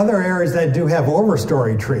or other areas that do have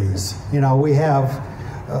overstory trees. We have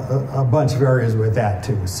a bunch of areas with that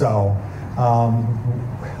too. So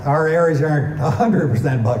our areas aren't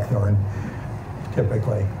 100% buckthorn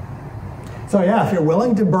typically. So yeah, if you're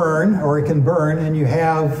willing to burn, or it can burn, and you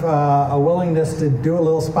have a willingness to do a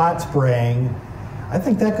little spot spraying, I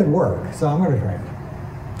think that could work. So I'm going to try it.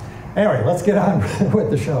 Anyway, let's get on with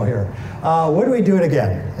the show here. What do we do it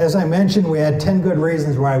again? As I mentioned, we had 10 good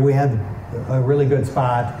reasons why we had a really good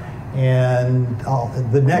spot, and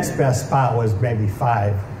the next best spot was maybe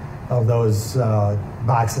 5 of those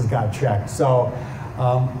boxes got checked. So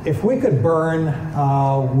if we could burn,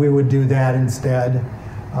 we would do that instead.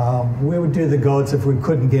 We would do the goats if we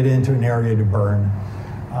couldn't get into an area to burn.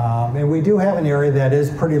 And we do have an area that is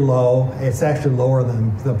pretty low. It's actually lower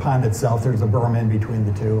than the pond itself. There's a berm in between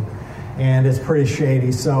the two. And it's pretty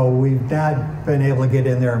shady, so we've not been able to get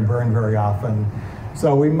in there and burn very often.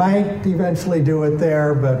 So we might eventually do it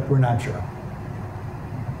there, but we're not sure.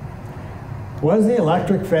 Was the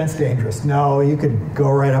electric fence dangerous? No, you could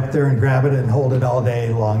go right up there and grab it and hold it all day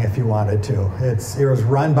long if you wanted to. It was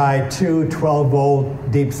run by 2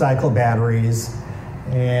 12-volt deep cycle batteries.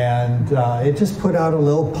 And it just put out a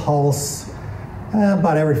little pulse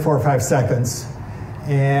about every 4 or 5 seconds.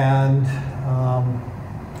 And,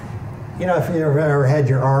 if you ever had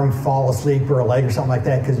your arm fall asleep or a leg or something like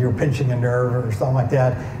that because you were pinching a nerve or something like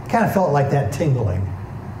that, it kind of felt like that tingling.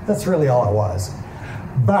 That's really all it was.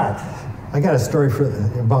 But I got a story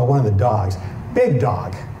about one of the dogs. Big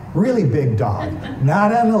dog, really big dog,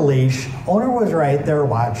 not on a leash. Owner was right there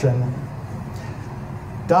watching.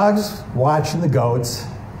 Dog's watching the goats,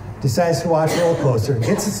 decides to watch a little closer,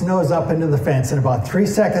 gets its nose up into the fence, and about 3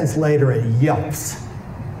 seconds later it yelps.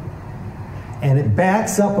 And it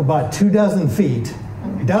backs up about 24 feet.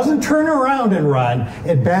 It doesn't turn around and run,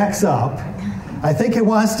 it backs up. I think it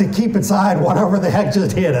wants to keep its eye on whatever the heck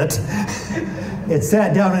just hit it. It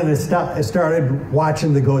sat down and it started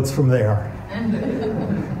watching the goats from there.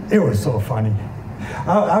 It was so funny.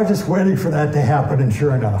 I was just waiting for that to happen, and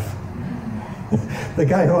sure enough, the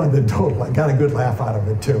guy who owned the total got a good laugh out of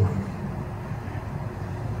it too.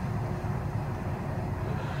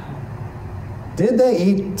 Did they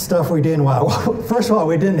eat stuff we didn't want? Well, first of all,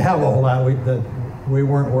 we didn't have a whole lot that we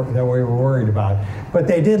were worried about, but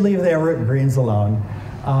they did leave the evergreens alone.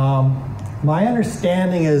 My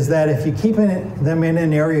understanding is that if you keep them in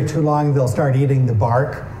an area too long, they'll start eating the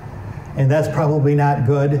bark, and that's probably not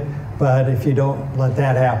good, but if you don't let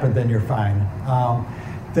that happen, then you're fine.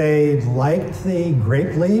 They liked the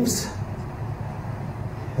grape leaves.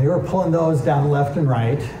 They were pulling those down left and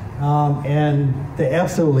right, and they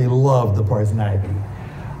absolutely loved the poison ivy.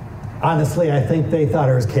 Honestly, I think they thought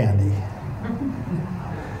it was candy.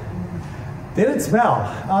 Did it smell?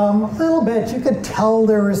 A little bit. You could tell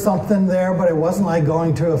there was something there, but it wasn't like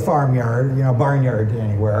going to a farmyard, barnyard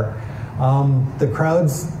anywhere. The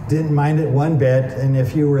crowds didn't mind it one bit, and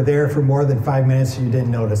if you were there for more than 5 minutes, you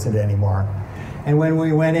didn't notice it anymore. And when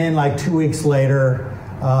we went in like 2 weeks later,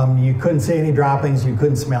 you couldn't see any droppings, you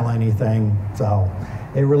couldn't smell anything, so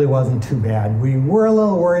it really wasn't too bad. We were a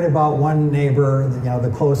little worried about one neighbor, the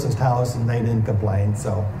closest house, and they didn't complain,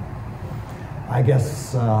 so I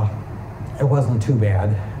guess it wasn't too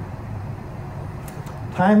bad.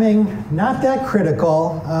 Timing, not that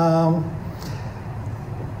critical.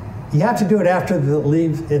 You have to do it after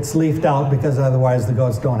it's leafed out, because otherwise the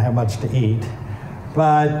goats don't have much to eat.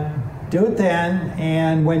 But do it then,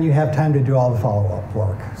 and when you have time to do all the follow-up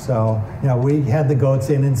work. So, we had the goats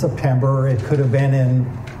in September. It could have been in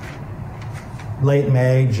late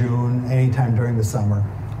May, June, anytime during the summer.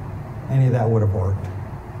 Any of that would have worked.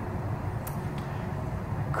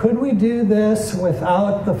 Could we do this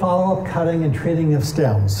without the follow-up cutting and treating of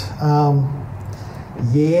stems?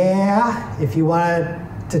 Yeah, if you want it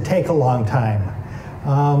to take a long time.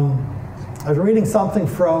 I was reading something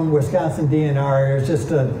from Wisconsin DNR. It was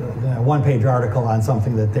just a one-page article on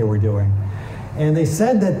something that they were doing. And they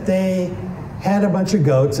said that they had a bunch of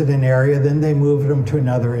goats in an area, then they moved them to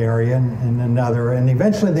another area and another, and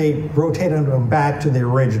eventually they rotated them back to the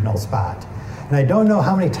original spot. And I don't know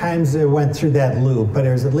how many times they went through that loop, but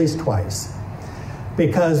it was at least twice.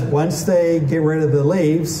 Because once they get rid of the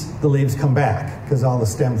leaves come back, because all the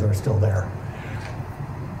stems are still there.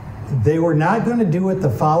 They were not going to do it the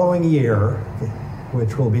following year,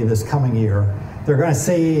 which will be this coming year. They're going to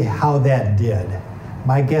see how that did.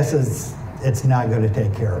 My guess is it's not going to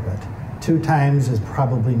take care of it. 2 times is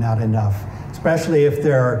probably not enough, especially if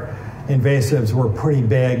their invasives were pretty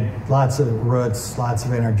big, lots of roots, lots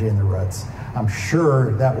of energy in the roots. I'm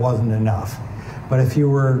sure that wasn't enough. But if you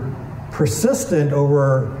were persistent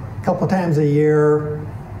over a couple times a year,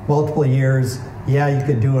 multiple years, yeah, you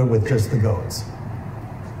could do it with just the goats.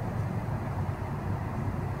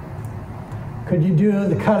 Could you do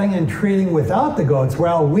the cutting and treating without the goats?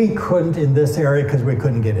 Well, we couldn't in this area because we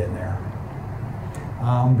couldn't get in there.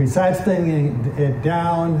 Besides thinning it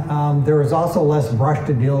down, there was also less brush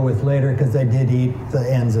to deal with later because they did eat the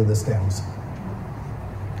ends of the stems.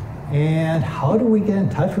 And how do we get in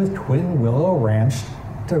touch with Twin Willow Ranch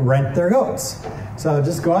to rent their goats? So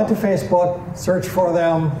just go out to Facebook, search for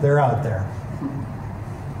them, they're out there.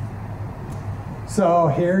 So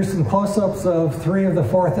here's some close-ups of 3 of the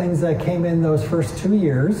 4 things that came in those first 2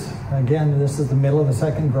 years. Again, this is the middle of the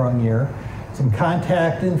second growing year. Some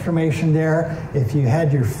contact information there. If you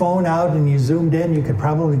had your phone out and you zoomed in, you could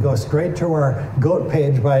probably go straight to our goat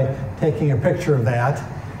page by taking a picture of that.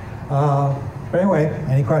 But anyway,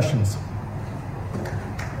 any questions?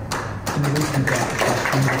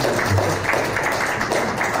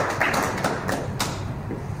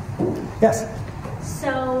 Yes?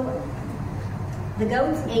 So the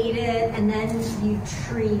goats ate it, and then you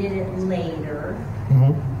treated it later.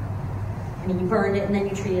 Mm-hmm. I mean, you burned it, and then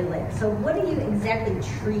you treated it later. So what do you exactly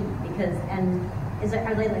treat? Because,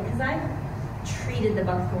 are they like, because I've treated the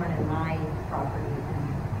buckthorn in my property.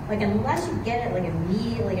 And, like, unless you get it, like,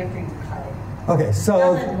 immediately after you cut it. Okay,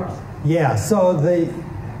 so, yeah, so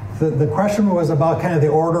the question was about kind of the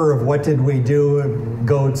order of what did we do,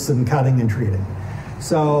 goats and cutting and treating.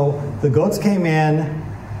 So the goats came in,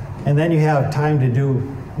 and then you have time to do,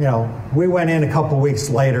 we went in a couple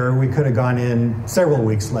weeks later. We could have gone in several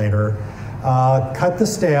weeks later, cut the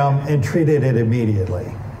stem and treated it immediately.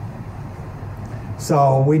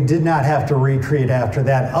 So we did not have to retreat after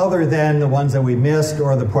that, other than the ones that we missed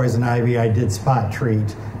or the poison ivy. I did spot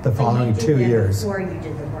treat the following 2 years. Before you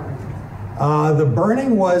did the burn. The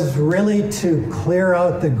burning was really to clear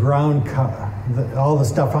out the ground, all the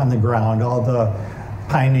stuff on the ground, all the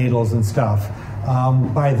pine needles and stuff.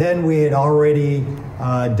 By then we had already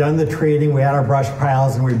done the treating. We had our brush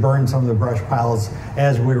piles, and we burned some of the brush piles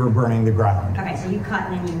as we were burning the ground. Okay, so you cut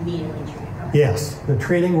and then you immediately treated. Okay. Yes, the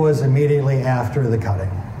treating was immediately after the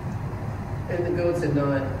cutting. And the goats had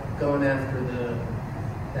not gone after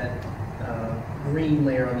that green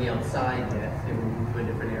layer on the outside yet. They were moved to a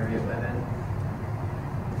different area by then.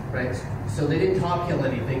 Right? So they didn't top kill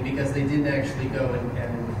anything because they didn't actually go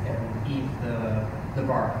and eat the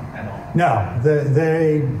bark at all. No,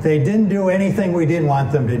 they didn't do anything we didn't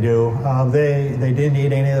want them to do. They didn't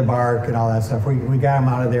eat any of the bark and all that stuff. We got them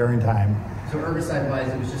out of there in time. So herbicide-wise,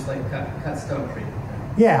 it was just like cut stump treatment.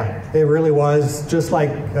 Yeah, it really was just like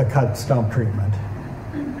a cut stump treatment.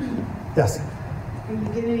 Yes? Are you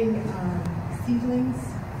getting seedlings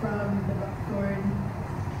from the buckthorn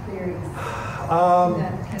berries?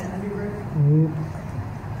 That kind of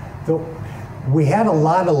undergrowth? We had a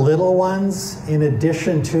lot of little ones in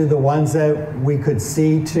addition to the ones that we could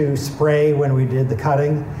see to spray when we did the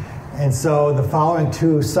cutting. And so the following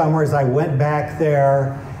 2 summers, I went back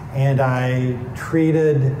there and I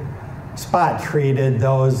spot treated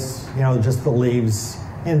those, just the leaves.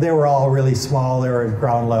 And they were all really small. They were at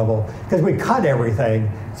ground level because we cut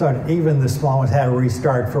everything. So even the small ones had to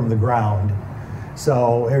restart from the ground.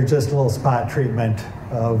 So it was just a little spot treatment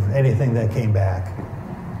of anything that came back.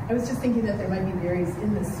 I was just thinking that there might be berries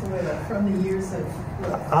in the soil from the years of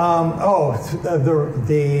growth.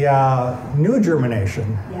 The new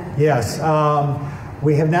germination. Yeah. Yes.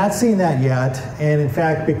 We have not seen that yet. And in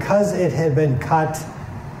fact, because it had been cut,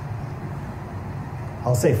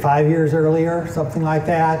 I'll say 5 years earlier, something like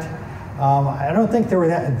that, I don't think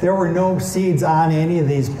there were no seeds on any of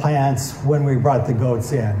these plants when we brought the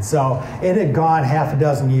goats in. So it had gone half a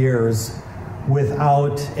dozen years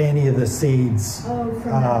without any of the seeds,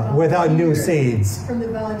 without new seeds. From the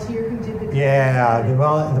volunteer who did the cutting? Yeah,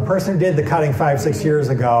 the person who did the cutting 5-6 years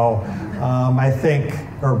ago, I think,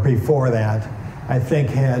 or before that, I think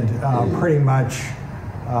had pretty much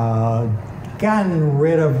gotten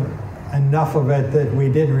rid of enough of it that we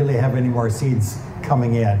didn't really have any more seeds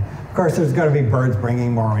coming in. Of course, there's going to be birds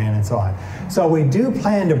bringing more in and so on. So we do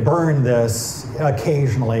plan to burn this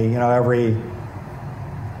occasionally, every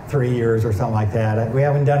 3 years or something like that. We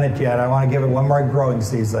haven't done it yet. I want to give it one more growing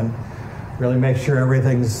season, really make sure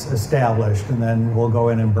everything's established, and then we'll go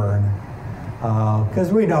in and burn.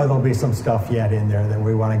 Because we know there'll be some stuff yet in there that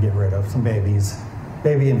we want to get rid of, some baby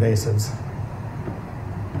invasives.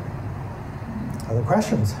 Other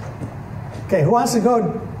questions? Okay, who wants to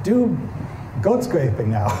go do goat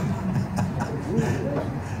scraping now?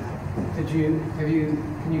 Can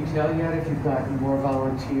you tell yet if you've gotten more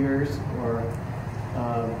volunteers or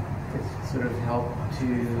sort of help to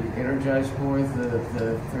energize more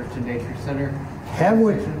the Thurston Nature Center? Have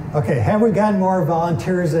we gotten more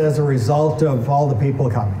volunteers as a result of all the people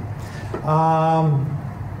coming?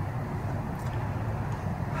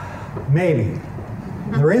 Maybe.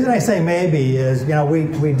 The reason I say maybe is,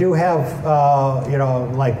 we do have,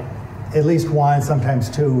 like at least one, sometimes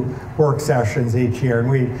 2 work sessions each year, and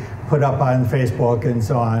we put up on Facebook and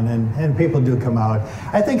so on, and people do come out.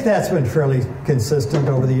 I think that's been fairly consistent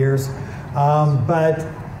over the years, but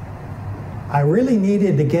I really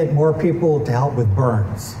needed to get more people to help with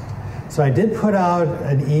burns. So I did put out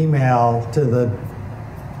an email to the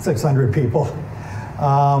 600 people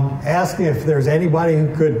asking if there's anybody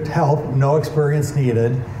who could help, no experience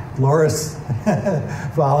needed. Loris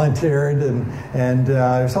volunteered, and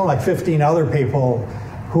there's something like 15 other people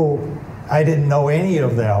who I didn't know any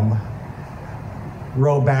of them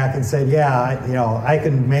wrote back and said, yeah, I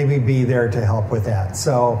can maybe be there to help with that.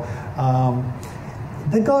 So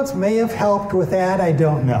the goats may have helped with that. I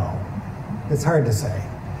don't know. It's hard to say.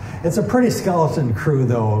 It's a pretty skeleton crew,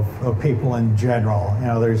 though, of people in general.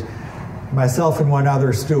 There's myself and one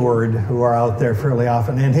other steward who are out there fairly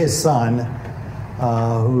often, and his son,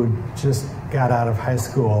 who just got out of high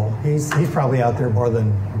school. He's probably out there more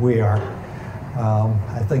than we are.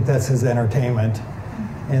 I think that's his entertainment.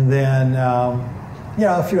 And then,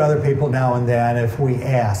 a few other people now and then if we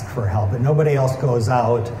ask for help. But nobody else goes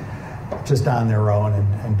out just on their own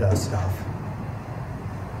and does stuff.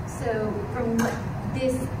 So from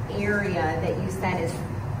this area that you said is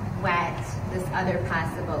wet, this other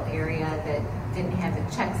possible area that didn't have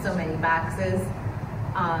to check so many boxes,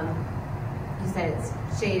 you said it's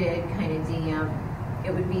shaded, kind of damp.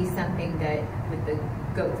 it would be something that would the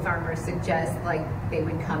goat farmer suggest, like they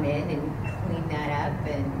would come in and clean that up?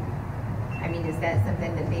 And I mean, is that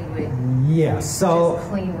something that they would Yes. just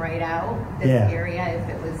clean right out this area if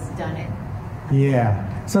it was done it? Yeah.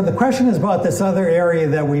 So the question is about this other area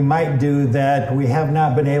that we might do that we have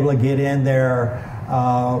not been able to get in there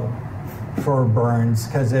for burns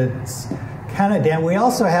because it's kind of damp. We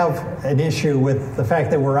also have an issue with the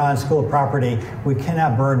fact that we're on school property. We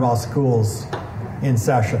cannot burn while school's in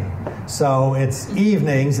session. So it's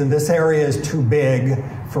evenings, and this area is too big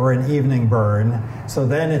for an evening burn. So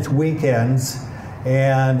then it's weekends,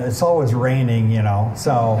 and it's always raining, you know.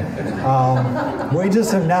 So we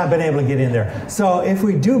just have not been able to get in there. So if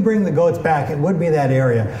we do bring the goats back, it would be that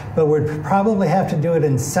area. But we'd probably have to do it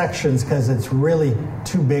in sections because it's really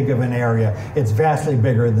too big of an area. It's vastly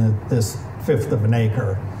bigger than this 1/5 of an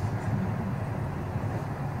acre.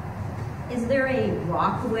 Is there a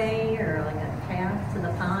walkway or like a path to the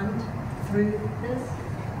pond through this?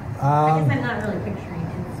 I guess I'm not really picturing it.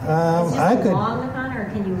 Is it just along the pond, or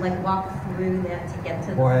can you like walk through that to get to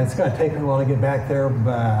the Boy, it's going to take me a while to get back there,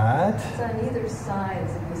 but... It's on either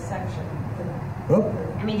sides of the section. Oop.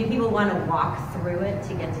 I mean, do people want to walk through it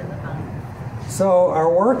to get to the pond? So our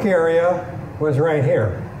work area was right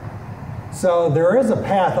here. So there is a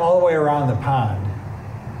path all the way around the pond.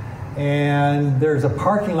 And there's a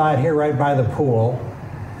parking lot here right by the pool.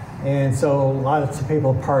 And so lots of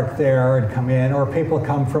people park there and come in, or people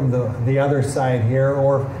come from the other side here,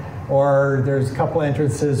 or there's a couple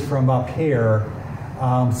entrances from up here.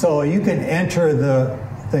 So you can enter the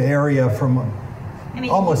area from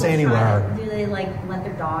almost anywhere. Do they like let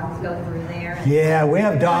their dogs go through there? Yeah, we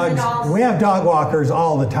have dogs. We have dog walkers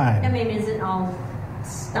all the time. I mean, is it all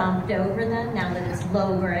stomped over then now that it's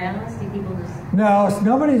low grass? Do people just... No, it's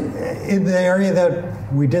nobody in the area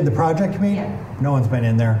that we did the project, you mean? Yeah. No one's been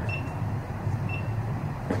in there.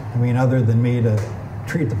 I mean, other than me to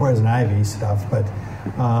treat the poison ivy stuff, but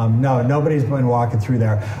no, nobody's been walking through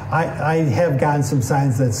there. I have gotten some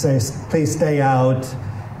signs that say, please stay out,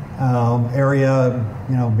 area,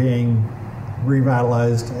 you know, being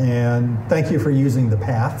revitalized, and thank you for using the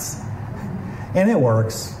paths. And it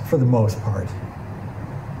works for the most part.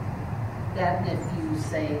 That if you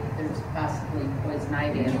say there's possibly poison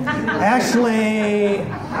ivy. Actually,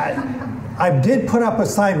 I did put up a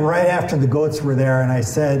sign right after the goats were there, and I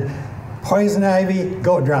said, poison ivy,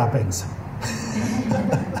 goat droppings.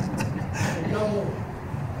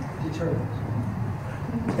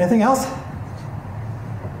 Anything else?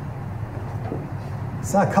 I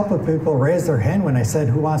saw a couple of people raise their hand when I said,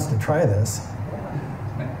 who wants to try this?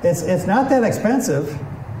 It's not that expensive,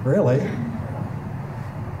 really.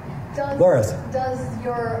 Loris. Does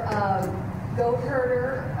your goat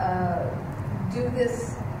herder do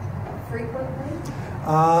this frequently?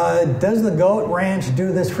 Does the goat ranch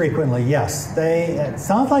do this frequently? Yes. It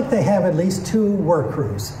sounds like they have at least 2 work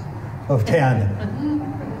crews of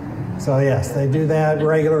 10. So yes, they do that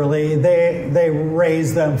regularly. They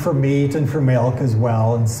raise them for meat and for milk as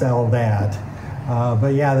well and sell that.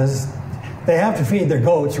 But yeah, they have to feed their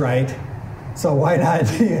goats, right? So why not?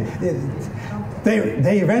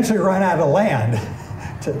 They eventually run out of land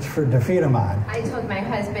to feed them on. I told my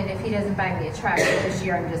husband if he doesn't buy me a tractor this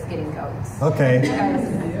year, I'm just getting goats. Okay. Because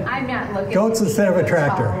I'm not looking goats instead of a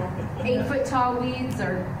tractor. 8 foot tall weeds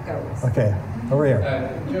or goats. Okay, over here.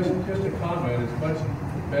 Just a comment. It's much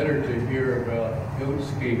better to hear about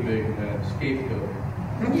goatscaping than scapegoating.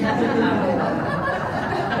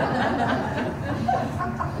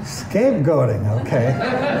 Scapegoating, okay.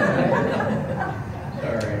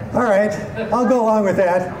 Sorry. All right, I'll go along with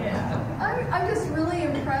that. I'm just really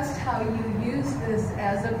impressed how you use this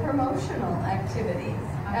as a promotional activity.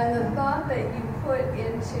 And the thought that you put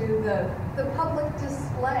into the public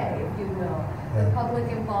display, if you will, the public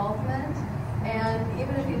involvement. And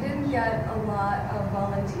even if you didn't get a lot of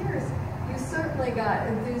volunteers, you certainly got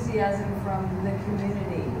enthusiasm from the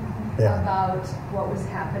community about what was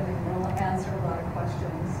happening. They'll answer a lot of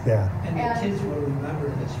questions. Yeah. And the kids will remember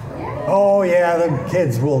this for a while. Oh yeah, the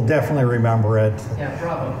kids will definitely remember it. Yeah,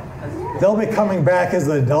 bravo. They'll be coming back as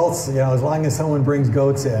adults, you know, as long as someone brings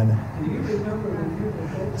goats in. Do you remember when you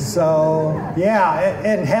were goats? So yeah,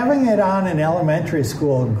 and having it on in elementary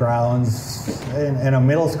school grounds and a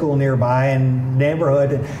middle school nearby and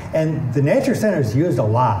neighborhood, and the Nature Center is used a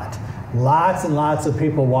lot. Lots and lots of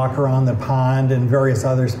people walk around the pond and various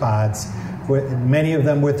other spots, many of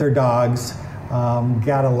them with their dogs.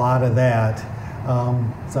 Got a lot of that.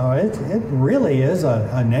 So it really is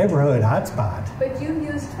a neighborhood hotspot. But you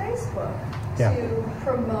used Facebook to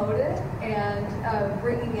promote it and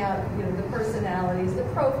bringing out, you know, the personalities, the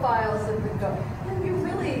profiles of the goat. And you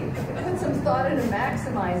really really put some thought into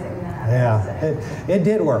maximizing that. Yeah, it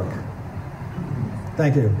did work.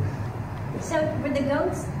 Thank you. So were the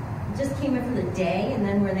goats just came in for the day and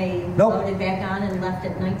then were they Nope. loaded back on and left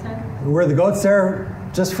at nighttime? Were the goats there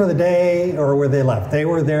just for the day, or were they left? They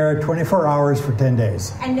were there 24 hours for 10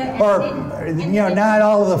 days. And Not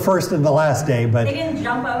all of the first and the last day, but they didn't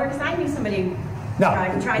jump over, because I knew somebody who No,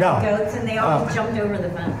 tried no. the goats and they always jumped over the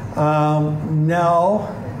fence.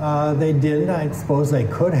 no, they didn't. I suppose they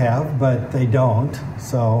could have, but they don't.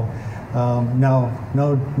 So,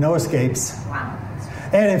 no escapes. Wow.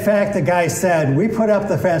 And in fact, the guy said, we put up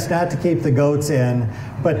the fence not to keep the goats in,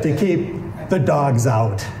 but to keep the dogs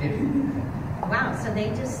out. Wow, so they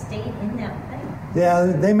just stayed in that thing.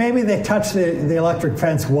 Yeah, maybe they touched the electric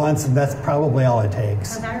fence once, and that's probably all it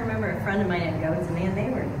takes. Because I remember a friend of mine had goats, and man, they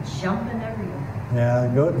were jumping everywhere. Yeah,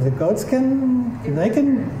 the goats can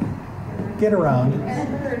get around.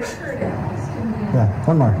 Yeah,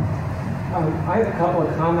 one more. I have a couple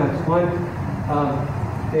of comments. One,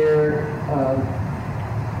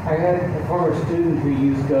 I had a former student who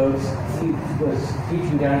used goats. He was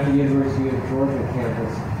teaching down at the University of Georgia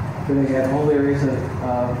campus, where they had whole areas of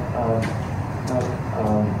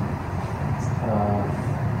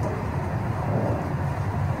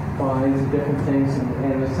vines and different things,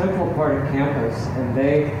 and the central part of campus, and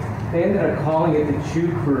they ended up calling it the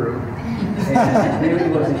Chew Crew, and it really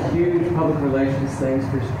was a huge public relations thing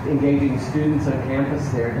for engaging students on campus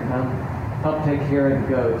there to come help take care of the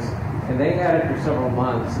goats. And they had it for several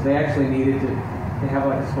months. So they actually needed to have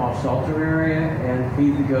like a small shelter area and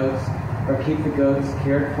feed the goats, or keep the goats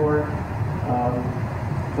cared for.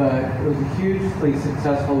 But it was a hugely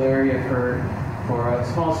successful area for a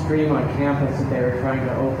small stream on campus that they were trying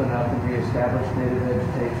to open up and reestablish native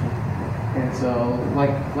vegetation. And so,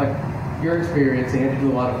 like your experience, they had to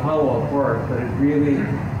do a lot of follow-up work, but it really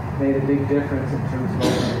made a big difference in terms of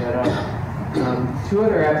opening that up. Two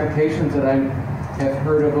other applications that I have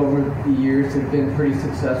heard of over the years that have been pretty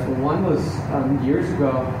successful. One was years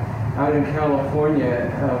ago out in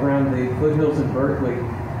California, around the foothills in Berkeley.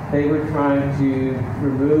 They were trying to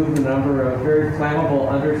remove a number of very flammable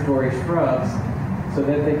understory shrubs so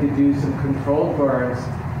that they could do some controlled burns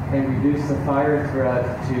and reduce the fire threat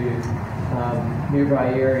to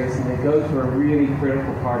nearby areas. And the goats were a really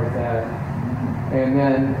critical part of that. And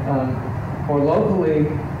then more locally,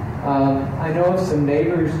 I know of some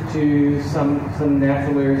neighbors to some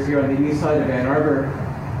natural areas here on the east side of Ann Arbor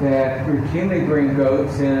that routinely bring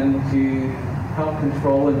goats in to help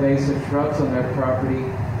control invasive shrubs on their property.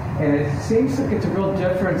 And it seems like it's a real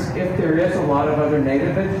difference if there is a lot of other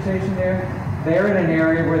native vegetation there. They're in an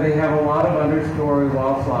area where they have a lot of understory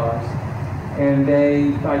wildflowers. And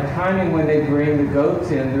they, by timing when they bring the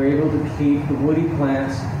goats in, they're able to keep the woody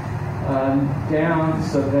plants down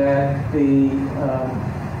so that the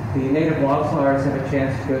native wildflowers have a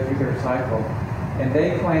chance to go through their cycle. And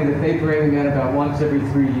they claim that they bring them in about once every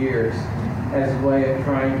 3 years as a way of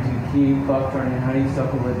trying to keep buckthorn and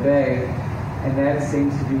honeysuckle at bay. And that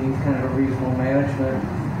seems to be kind of a reasonable management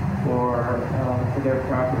for their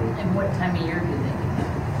property. And what time of year do they do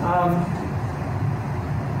that?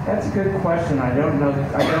 That's a good question. I don't know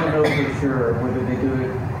for sure whether they do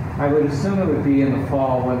it. I would assume it would be in the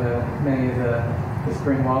fall when many of the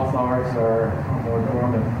spring wildflowers are more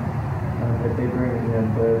dormant that they bring them in.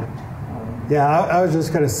 But yeah, I was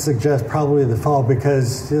just going to suggest probably the fall,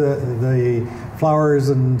 because the flowers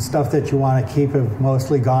and stuff that you want to keep have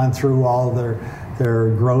mostly gone through all their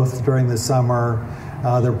growth during the summer.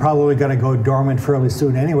 They're probably going to go dormant fairly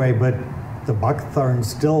soon anyway, but the buckthorn's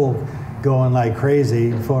still going like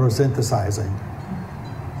crazy, photosynthesizing.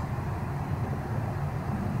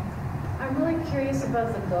 I'm really curious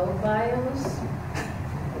about the goat bios.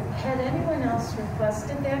 Had anyone else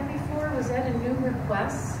requested that before? Was that a new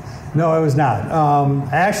request? No, it was not.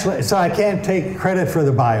 Actually, so I can't take credit for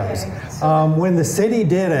the bios. Okay. When the city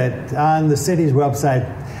did it on the city's website,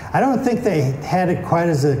 I don't think they had it quite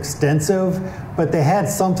as extensive, but they had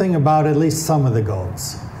something about at least some of the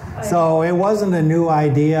goats. So it wasn't a new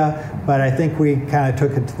idea, but I think we kind of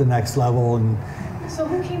took it to the next level. And So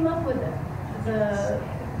who came up with it? The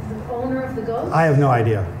owner of the goats? I have no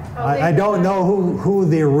idea. I don't know who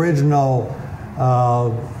the original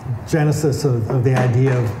genesis of the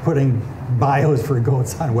idea of putting bios for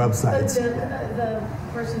goats on websites. But the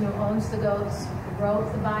person who owns the goats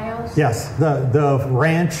wrote the bios? Yes, the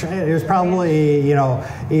ranch, it was probably,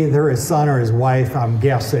 either his son or his wife, I'm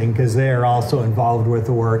guessing, because they are also involved with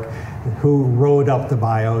the work, who wrote up the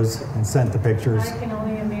bios and sent the pictures. I can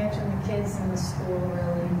only imagine the kids in the school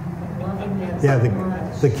really loving it Yeah, so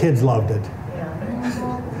much. the kids loved it. Yeah.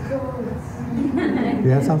 You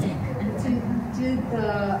have something? Did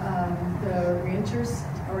the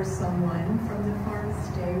from the farm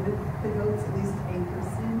stay with the goats at least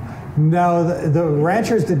 8%? No, the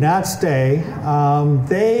ranchers did not stay.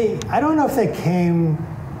 I don't know if they came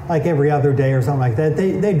like every other day or something like that.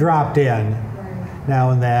 They dropped in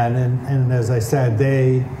now and then, and as I said,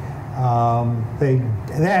 they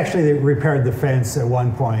actually repaired the fence at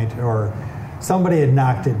one point, or somebody had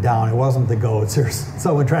knocked it down. It wasn't the goats, or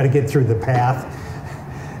someone tried to get through the path,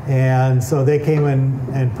 and so they came in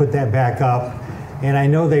and put that back up. And I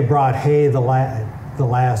know they brought hay the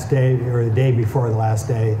last day, or the day before the last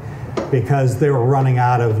day, because they were running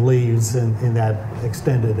out of leaves in that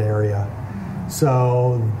extended area.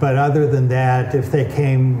 So, but other than that, if they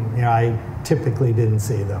came, I typically didn't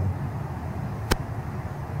see them.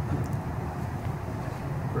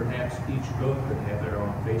 Perhaps each goat could have their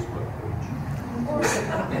own Facebook page.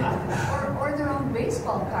 Or their own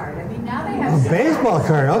baseball card. I mean, now they have... Baseball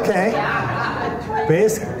card, okay. Yeah.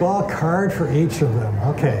 Baseball card for each of them,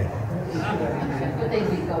 okay.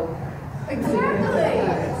 Exactly.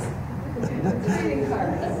 Trading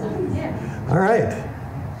cards. Yeah. All right.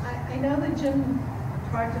 I know that Jim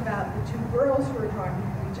talked about the two girls who were talking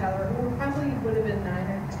to each other, who probably would have been 9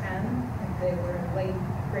 or 10 if they were in late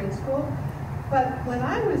grade school. But when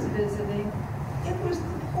I was visiting, it was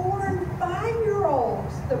the 4- and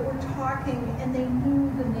 5-year-olds that were talking, and they knew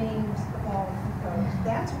the names of all of the goats.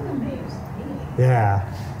 That's what amazed me. Yeah.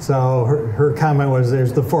 So her comment was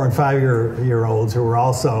there's the 4- and 5-year-olds who were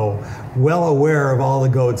also well aware of all the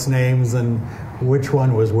goats' names and which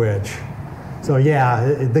one was which. So yeah,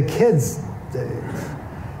 the kids,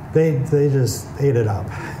 they just ate it up.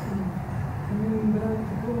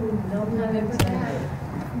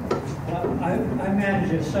 I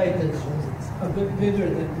manage a site that's a bit bigger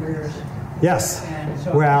than yours. Yes. And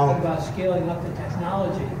so well, thinking about scaling up the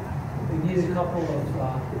technology, we need a couple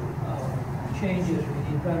of changes.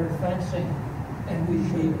 We need better fencing, and we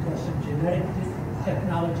need some genetic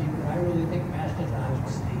technology, but I really think mastodons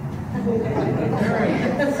would need.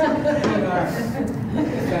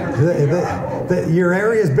 Your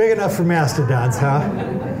area is big enough for mastodons, huh?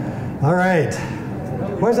 All right.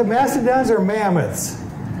 Was it mastodons or mammoths?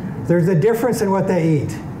 There's a difference in what they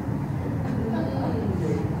eat.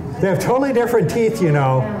 They have totally different teeth, you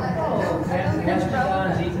know.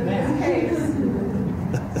 Mastodons eat man.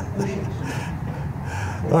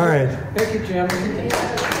 All right. Thank you, Jim.